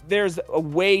 No, there's a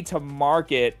way to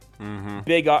market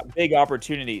big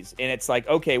opportunities. And it's like,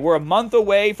 okay, we're a month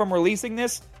away from releasing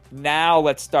this. Now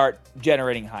let's start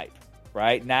generating hype,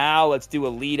 right? Now let's do a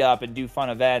lead up and do fun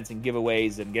events and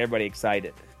giveaways and get everybody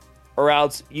excited. Or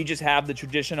else you just have the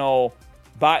traditional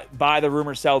buy the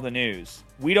rumor, sell the news.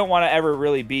 We don't want to ever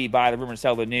really be buy the rumor,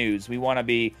 sell the news. We want to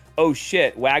be, oh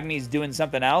shit, WAGMI's doing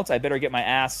something else. I better get my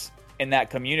ass in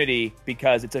that community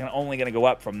because it's only going to go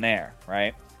up from there,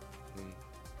 right?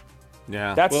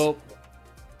 Yeah. Well,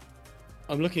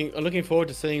 I'm looking forward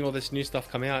to seeing all this new stuff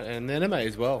come out, and the anime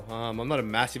as well. I'm not a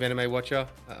massive anime watcher.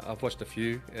 I've watched a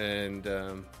few, and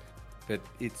but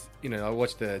it's, you know, I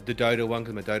watched the Dota one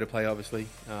because I'm a Dota player, obviously.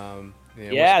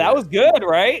 That was good,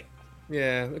 right?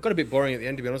 Yeah, it got a bit boring at the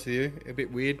end, to be honest with you. A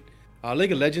bit weird.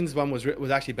 League of Legends one was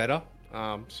actually better.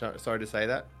 Sorry to say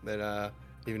that, but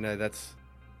even though that's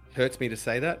hurts me to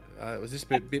say that, it was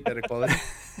just a bit better quality.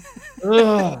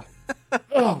 But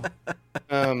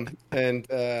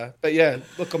yeah,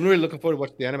 look, I'm really looking forward to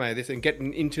watching the anime of this and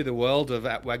getting into the world of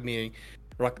WAGMI.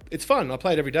 Like, it's fun. I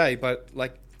play it every day, but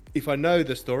like, if I know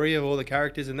the story of all the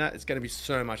characters in that, it's going to be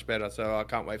so much better. So I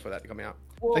can't wait for that to come out.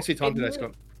 Well, thanks for your time today,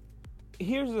 Scott.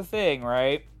 Here's the thing,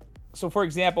 right? So, for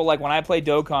example, like when I play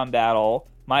Dokkan Battle,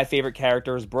 my favorite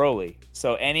character is Broly.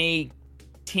 So any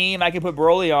team I can put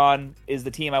Broly on is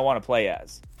the team I want to play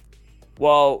as.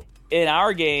 Well, in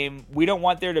our game, we don't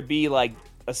want there to be like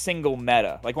a single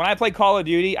meta. Like when I play Call of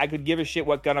Duty, I could give a shit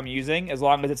what gun I'm using as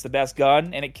long as it's the best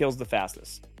gun and it kills the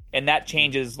fastest. And that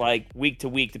changes like week to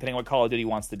week depending on what Call of Duty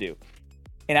wants to do.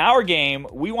 In our game,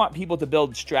 we want people to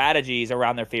build strategies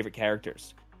around their favorite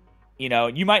characters. You know,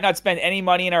 you might not spend any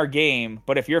money in our game,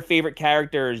 but if your favorite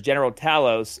character is General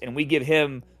Talos and we give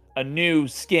him a new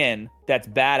skin that's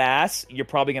badass, you're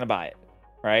probably going to buy it,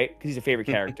 right? Because he's a favorite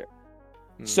character.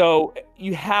 So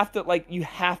you have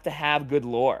to have good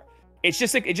lore. It's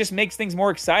just like, it just makes things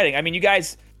more exciting. I mean, you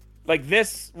guys, like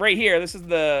this right here, this is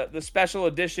the special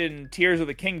edition Tears of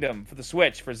the Kingdom for the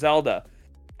Switch for Zelda.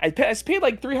 I paid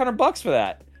like $300 for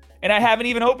that, and I haven't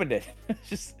even opened it.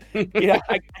 Just, you know,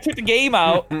 I took the game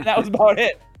out, and that was about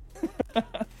it.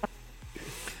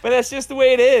 But that's just the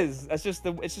way it is. It's just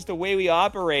the way we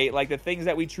operate. Like the things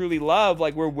that we truly love,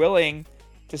 like we're willing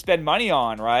to spend money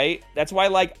on, right? That's why,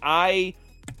 like,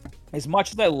 as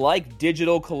much as I like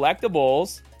digital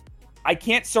collectibles, I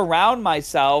can't surround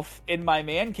myself in my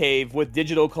man cave with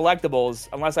digital collectibles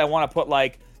unless I want to put,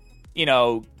 like, you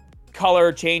know,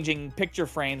 color changing picture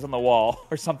frames on the wall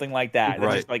or something like that. Right.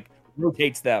 That just like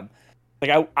rotates them.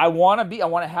 Like I want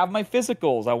to have my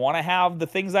physicals. I want to have the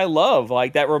things I love,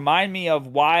 like that remind me of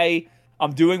why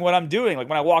I'm doing what I'm doing. Like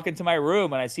when I walk into my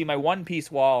room and I see my One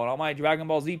Piece wall and all my Dragon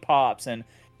Ball Z pops and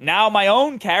now my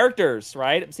own characters,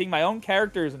 right? I'm seeing my own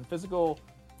characters in physical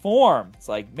form. It's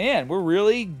like, man, we're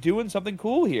really doing something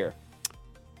cool here.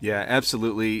 Yeah,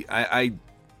 absolutely. I'm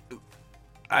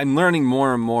learning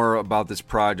more and more about this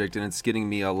project, and it's getting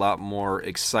me a lot more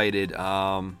excited.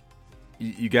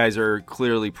 You guys are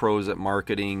clearly pros at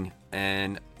marketing,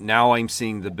 and now I'm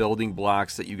seeing the building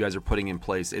blocks that you guys are putting in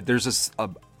place. There's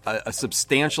a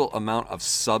substantial amount of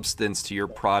substance to your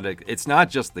product. It's not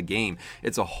just the game.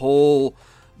 It's a whole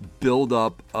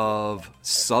buildup of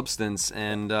substance,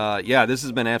 and this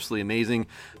has been absolutely amazing.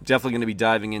 Definitely going to be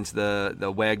diving into the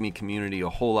WAGMI community a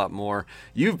whole lot more.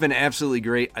 You've been absolutely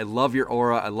great. I love your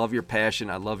aura. I love your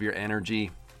passion. I love your energy.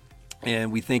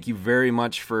 And we thank you very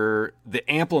much for the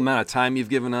ample amount of time you've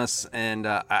given us. And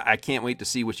I can't wait to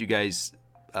see what you guys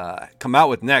come out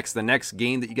with next. The next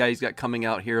game that you guys got coming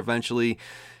out here eventually.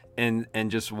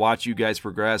 and just watch you guys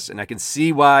progress. And I can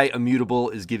see why Immutable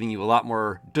is giving you a lot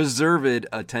more deserved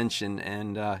attention.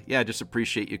 And yeah, just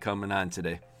appreciate you coming on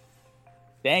today.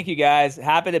 Thank you, guys.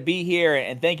 Happy to be here,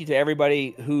 and thank you to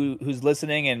everybody who's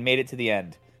listening and made it to the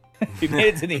end. You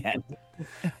made it to the end.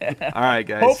 All right,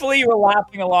 guys. Hopefully you were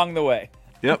laughing along the way.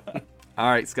 Yep. All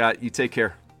right, Scott, you take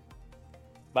care.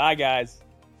 Bye, guys.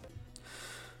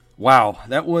 Wow,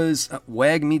 that was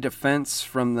WAGMI Defense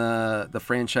from the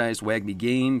franchise WAGMI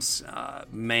Games.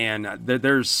 Man,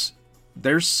 there's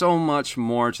so much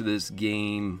more to this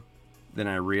game than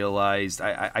I realized.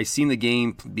 I seen the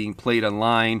game being played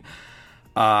online.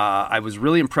 I was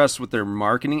really impressed with their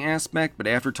marketing aspect, but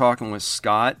after talking with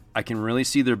Scott, I can really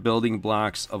see their building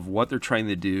blocks of what they're trying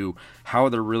to do, how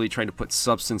they're really trying to put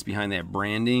substance behind that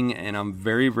branding, and I'm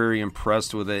very, very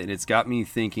impressed with it, and it's got me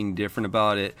thinking different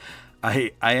about it.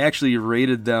 I actually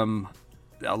rated them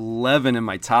 11 in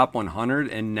my top 100,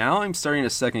 and now I'm starting to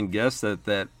second guess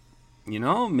that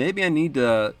maybe I need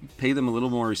to pay them a little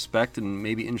more respect and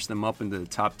maybe inch them up into the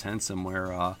top 10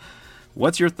 somewhere.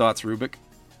 What's your thoughts, Rubick?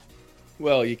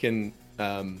 Well, you can.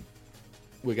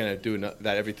 We're going to do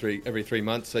that every 3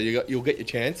 months, so you'll get your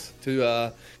chance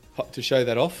to show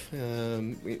that off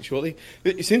shortly.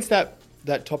 But since that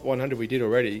top 100 we did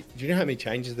already, do you know how many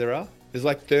changes there are? There's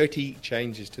like 30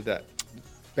 changes to that.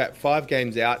 About 5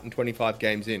 games out and 25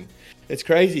 games in. It's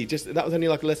crazy. That was only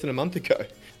like less than a month ago.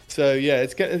 So yeah,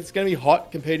 it's going to be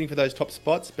hot competing for those top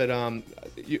spots. But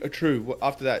true.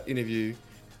 After that interview,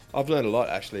 I've learned a lot,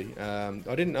 actually. I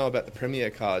didn't know about the Premier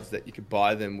cards, that you could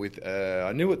buy them with.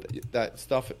 I knew what that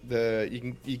stuff.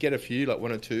 You get a few, like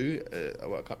 1 or 2,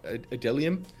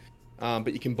 Adelium,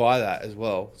 but you can buy that as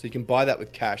well. So you can buy that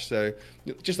with cash. So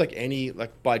just like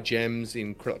buy gems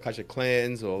in Clash of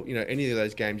Clans or any of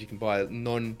those games, you can buy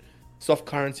non-soft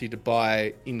currency to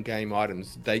buy in-game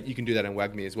items. You can do that on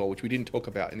WAGMI as well, which we didn't talk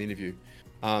about in the interview.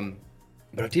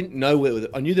 But I didn't know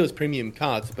I knew there was premium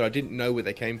cards, but I didn't know where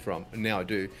they came from, and now I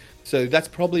do. So that's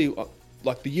probably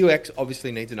like the UX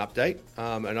obviously needs an update,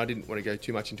 and I didn't want to go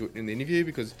too much into it in the interview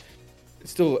because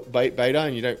it's still beta,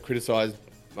 and you don't criticize.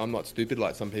 I'm not stupid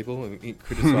like some people and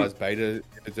criticize beta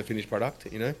if it's a finished product.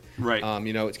 Right?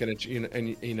 It's going to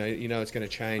it's going to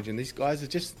change, and these guys they're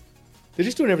just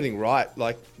doing everything right.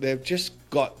 Like they've just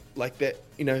got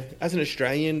as an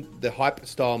Australian, the hype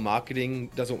style marketing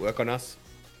doesn't work on us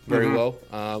very well.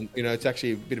 It's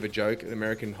actually a bit of a joke, the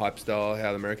American hype style, how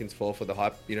the Americans fall for the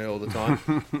hype, all the time.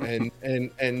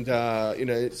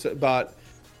 But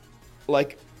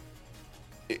like,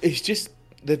 it's just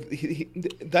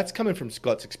that's coming from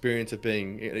Scott's experience of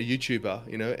being a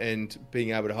YouTuber, and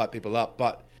being able to hype people up.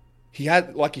 But he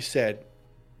had, like you said,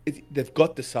 they've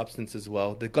got the substance as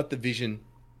well. They've got the vision,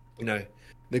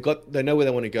 They know where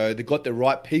they want to go. They've got the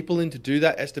right people in to do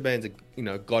that. Esteban's a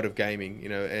god of gaming,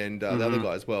 and the other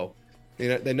guy as well.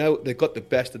 They know they've got the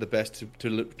best of the best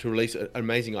to release an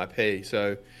amazing IP.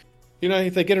 So,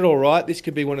 if they get it all right, this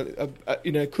could be one of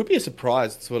it could be a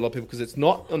surprise to a lot of people because it's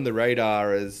not on the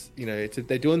radar as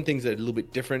they're doing things that are a little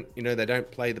bit different. They don't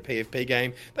play the PFP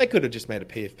game. They could have just made a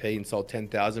PFP and sold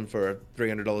 10,000 for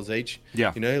 $300 each.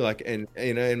 Yeah. And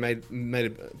made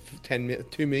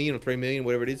 $2 million or $3 million,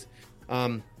 whatever it is.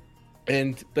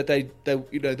 But they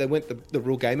went the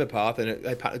real gamer path and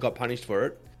they got punished for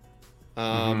it.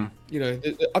 I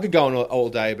could go on all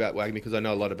day about WAGMI because I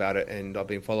know a lot about it and I've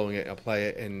been following it. I play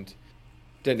it and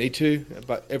don't need to.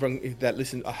 But everyone that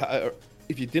listened,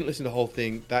 if you didn't listen to the whole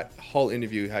thing, that whole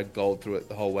interview had gold through it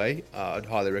the whole way. I'd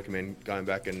highly recommend going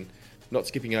back and not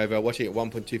skipping over, watching it at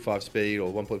 1.25 speed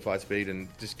or 1.5 speed and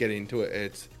just getting into it.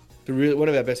 It's one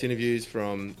of our best interviews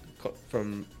from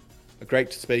a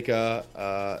great speaker,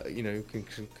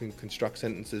 can construct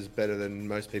sentences better than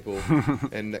most people.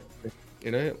 And,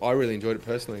 I really enjoyed it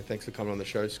personally. Thanks for coming on the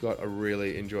show, Scott. I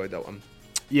really enjoyed that one.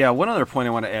 Yeah, one other point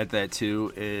I want to add to that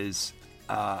too is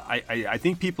I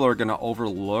think people are going to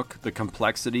overlook the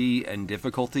complexity and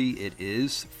difficulty it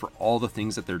is for all the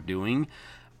things that they're doing.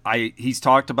 He's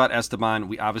talked about Esteban.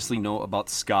 We obviously know about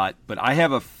Scott, but I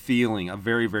have a feeling, a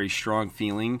very, very strong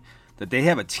feeling, that they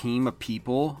have a team of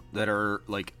people that are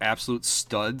like absolute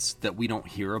studs that we don't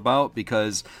hear about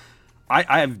because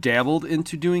I have dabbled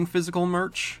into doing physical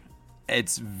merch.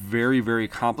 It's very, very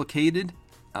complicated.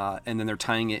 And then they're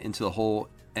tying it into the whole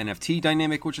NFT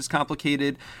dynamic, which is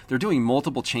complicated. They're doing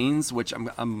multiple chains, which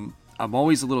I'm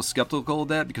always a little skeptical of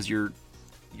that because you're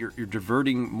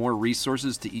diverting more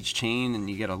resources to each chain and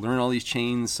you got to learn all these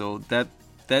chains. So that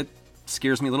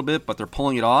scares me a little bit, but they're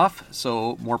pulling it off,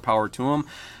 so more power to them.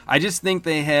 I just think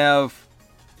they have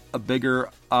a bigger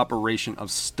operation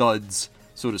of studs,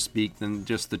 so to speak, than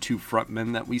just the 2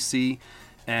 frontmen that we see.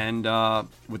 And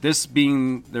with this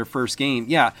being their first game,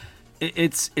 yeah,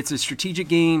 it's a strategic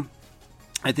game.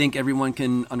 I think everyone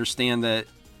can understand that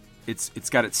it's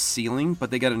got its ceiling,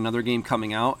 but they got another game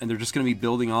coming out, and they're just going to be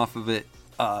building off of it,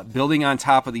 building on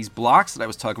top of these blocks that I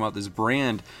was talking about, this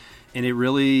brand, and it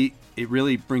really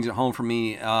brings it home for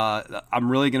me.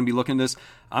 I'm really going to be looking at this.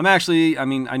 I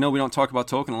know we don't talk about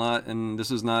token a lot, and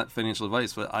this is not financial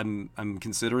advice, but I'm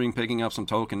considering picking up some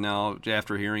token now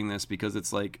after hearing this, because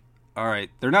it's like, all right,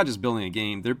 they're not just building a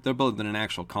game, they're building an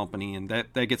actual company, and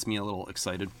that gets me a little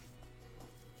excited.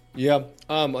 Yeah,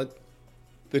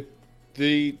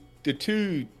 the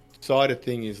two-sided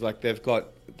thing is like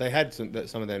they had some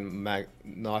of them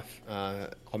knife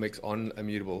comics on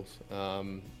Immutables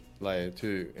layer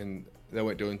 2, and they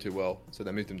weren't doing too well, so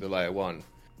they moved them to layer 1.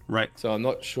 Right. So I'm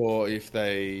not sure if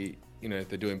they're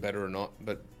doing better or not,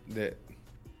 but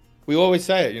we always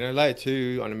say it, layer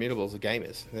 2 on Immutables are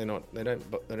gamers. They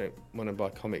don't want to buy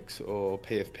comics or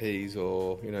PFPs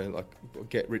or like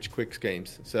get rich quick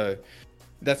schemes. So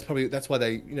that's why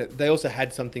they also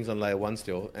had some things on layer 1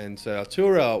 still. And so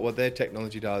Altura, what their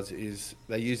technology does is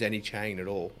they use any chain at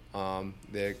all.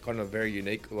 They're kind of very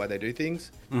unique the way they do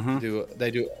things. Mm-hmm. They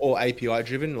do all API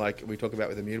driven, like we talk about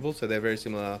with Immutable. So they're very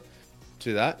similar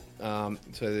to that.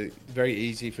 So very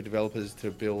easy for developers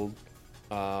to build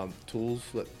tools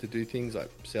to do things like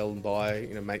sell and buy,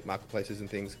 make marketplaces and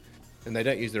things. And they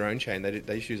don't use their own chain. They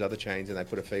just use other chains, and they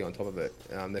put a fee on top of it.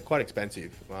 They're quite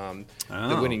expensive.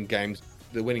 The winning games,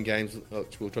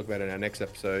 which we'll talk about in our next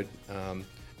episode,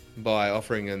 by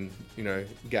offering them,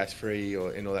 gas free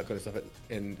and all that kind of stuff,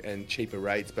 and cheaper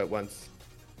rates. But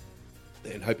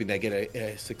and hoping they get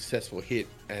a successful hit,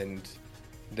 and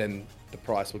then the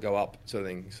price will go up, sort of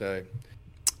thing. So,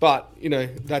 but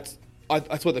that's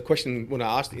what the question when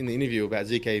I asked in the interview about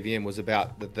ZKVM was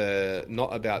about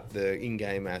not about the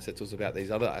in-game assets, it was about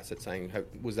these other assets. Saying,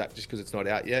 was that just because it's not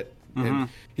out yet? Mm-hmm. And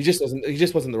he just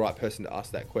wasn't the right person to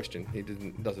ask that question. He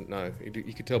doesn't know.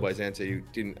 You could tell by his answer he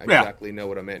didn't exactly know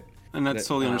what I meant. And that's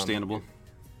totally understandable.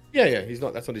 Yeah, he's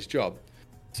not. That's not his job.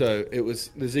 So it was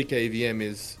the ZKVM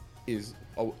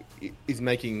is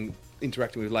making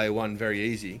interacting with layer 1 very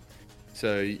easy.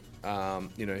 So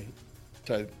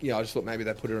So, I just thought maybe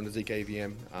they put it on the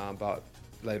ZKVM, but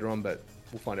later on, but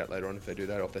we'll find out later on if they do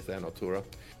that or if they stay on Altura.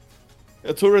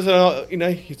 Altura's,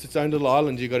 it's its own little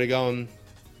island. You got to go and,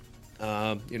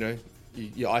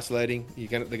 you're isolating. They're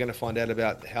going to find out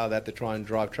about how they have to try and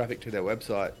drive traffic to their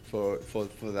website for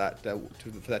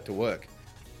that to work.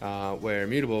 Where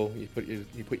Immutable, you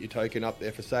put your token up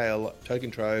there for sale,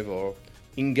 Token Trove, or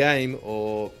in game,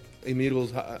 or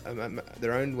Immutable's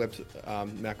their own web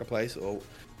marketplace, or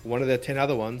one of their 10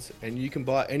 other ones, and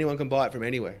anyone can buy it from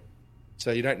anywhere.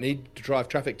 So you don't need to drive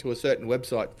traffic to a certain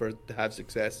website for it to have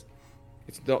success.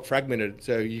 It's not fragmented.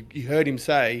 So you heard him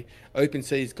say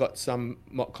OpenSea's got some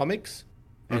comics,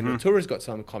 and Altura's got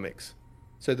some comics.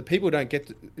 So the people that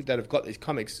have got these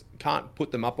comics can't put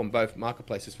them up on both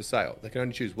marketplaces for sale. They can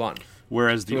only choose one.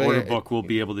 Whereas the order book will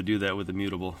be able to do that with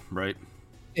Immutable, right?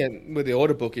 Yeah, with the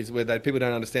order book is where people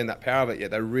don't understand that power of it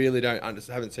yet. They really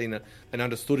haven't seen it and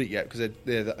understood it yet, because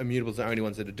they're the Immutables are the only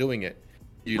ones that are doing it.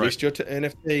 You list your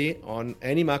NFT on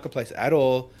any marketplace at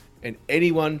all, and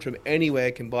anyone from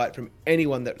anywhere can buy it from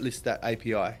anyone that lists that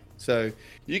API. So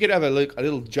you could have a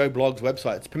little Joe Blogs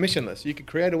website. It's permissionless. You could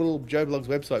create a little Joe Blogs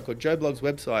website called Joe Blogs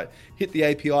website, hit the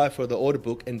API for the order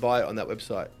book, and buy it on that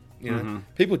website.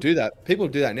 People do that. People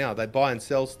do that now. They buy and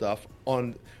sell stuff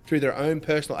through their own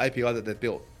personal API that they've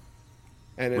built,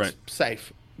 and it's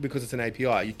safe because it's an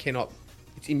API. You cannot.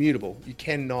 It's immutable. You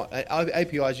cannot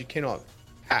APIs. You cannot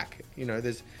hack.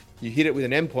 You hit it with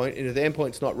an endpoint, and if the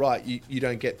endpoint's not right, you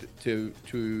don't get to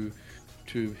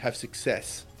have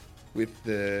success with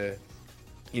the.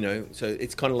 So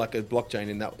it's kind of like a blockchain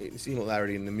in that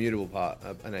similarity in the mutable part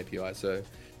of an API. So,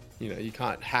 you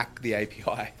can't hack the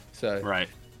API. So right.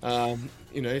 So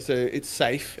it's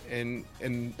safe, and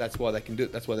that's why they can do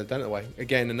it. That's why they've done it that way.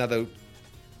 Again,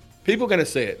 people are going to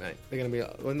see it, mate. They're going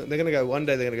to go one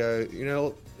day. They're going to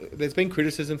go. There's been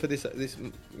criticism for this,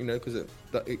 because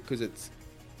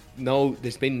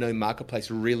there's been no marketplace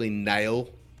really nail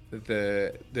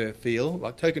the feel.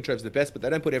 Like Token Trove's the best, but they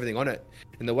don't put everything on it,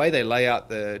 and the way they lay out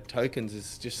the tokens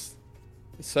is just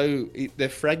they're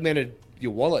fragmented.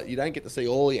 Your wallet, you don't get to see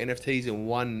all your NFTs in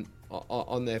one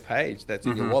on their page that's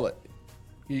in your wallet.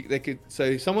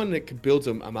 Someone that builds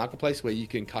a marketplace where you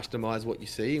can customize what you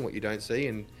see and what you don't see,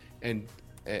 and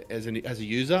as a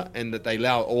user, and that they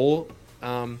allow all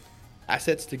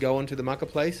assets to go onto the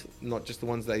marketplace, not just the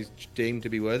ones they deem to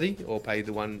be worthy or pay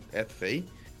the 1 fee.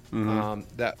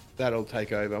 That'll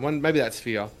take over. Maybe that's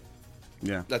Sphere.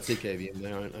 Yeah, that's ZKVM.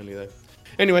 They aren't only though.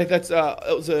 Anyway, that's it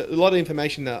was a lot of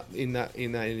information in that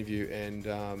interview, and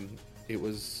it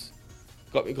was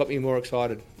got me more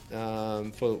excited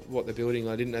for what they're building.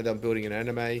 I didn't know they were building an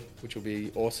anime, which will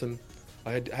be awesome.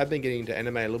 I have been getting into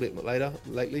anime a little bit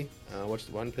lately. Watched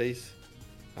One Piece.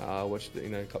 Watched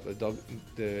a couple of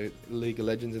the League of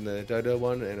Legends and the Dodo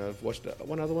one, and I've watched a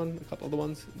couple other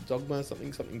ones, Dogma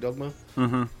something Dogma.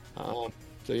 Mm-hmm.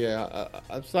 So yeah,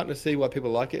 I'm starting to see why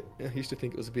people like it. I used to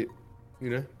think it was a bit,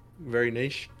 very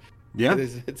niche. Yeah,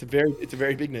 it's a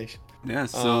very big niche. Yeah.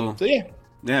 So yeah.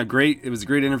 Yeah, great. It was a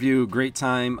great interview, great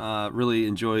time. Really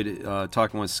enjoyed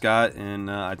talking with Scott,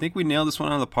 and I think we nailed this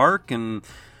one out of the park. And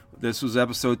this was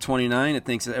episode 29. And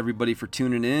thanks to everybody for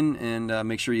tuning in, and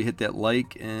make sure you hit that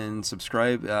like and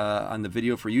subscribe on the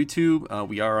video for YouTube.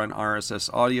 We are on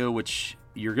RSS audio, which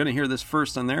you're going to hear this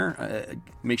first on there.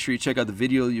 Make sure you check out the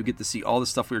video. You get to see all the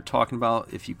stuff we were talking about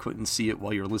if you couldn't see it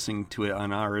while you're listening to it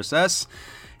on RSS.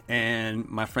 And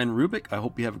my friend Rubick, I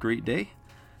hope you have a great day.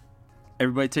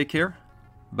 Everybody take care.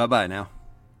 Bye-bye now.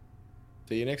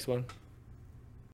 See you next one.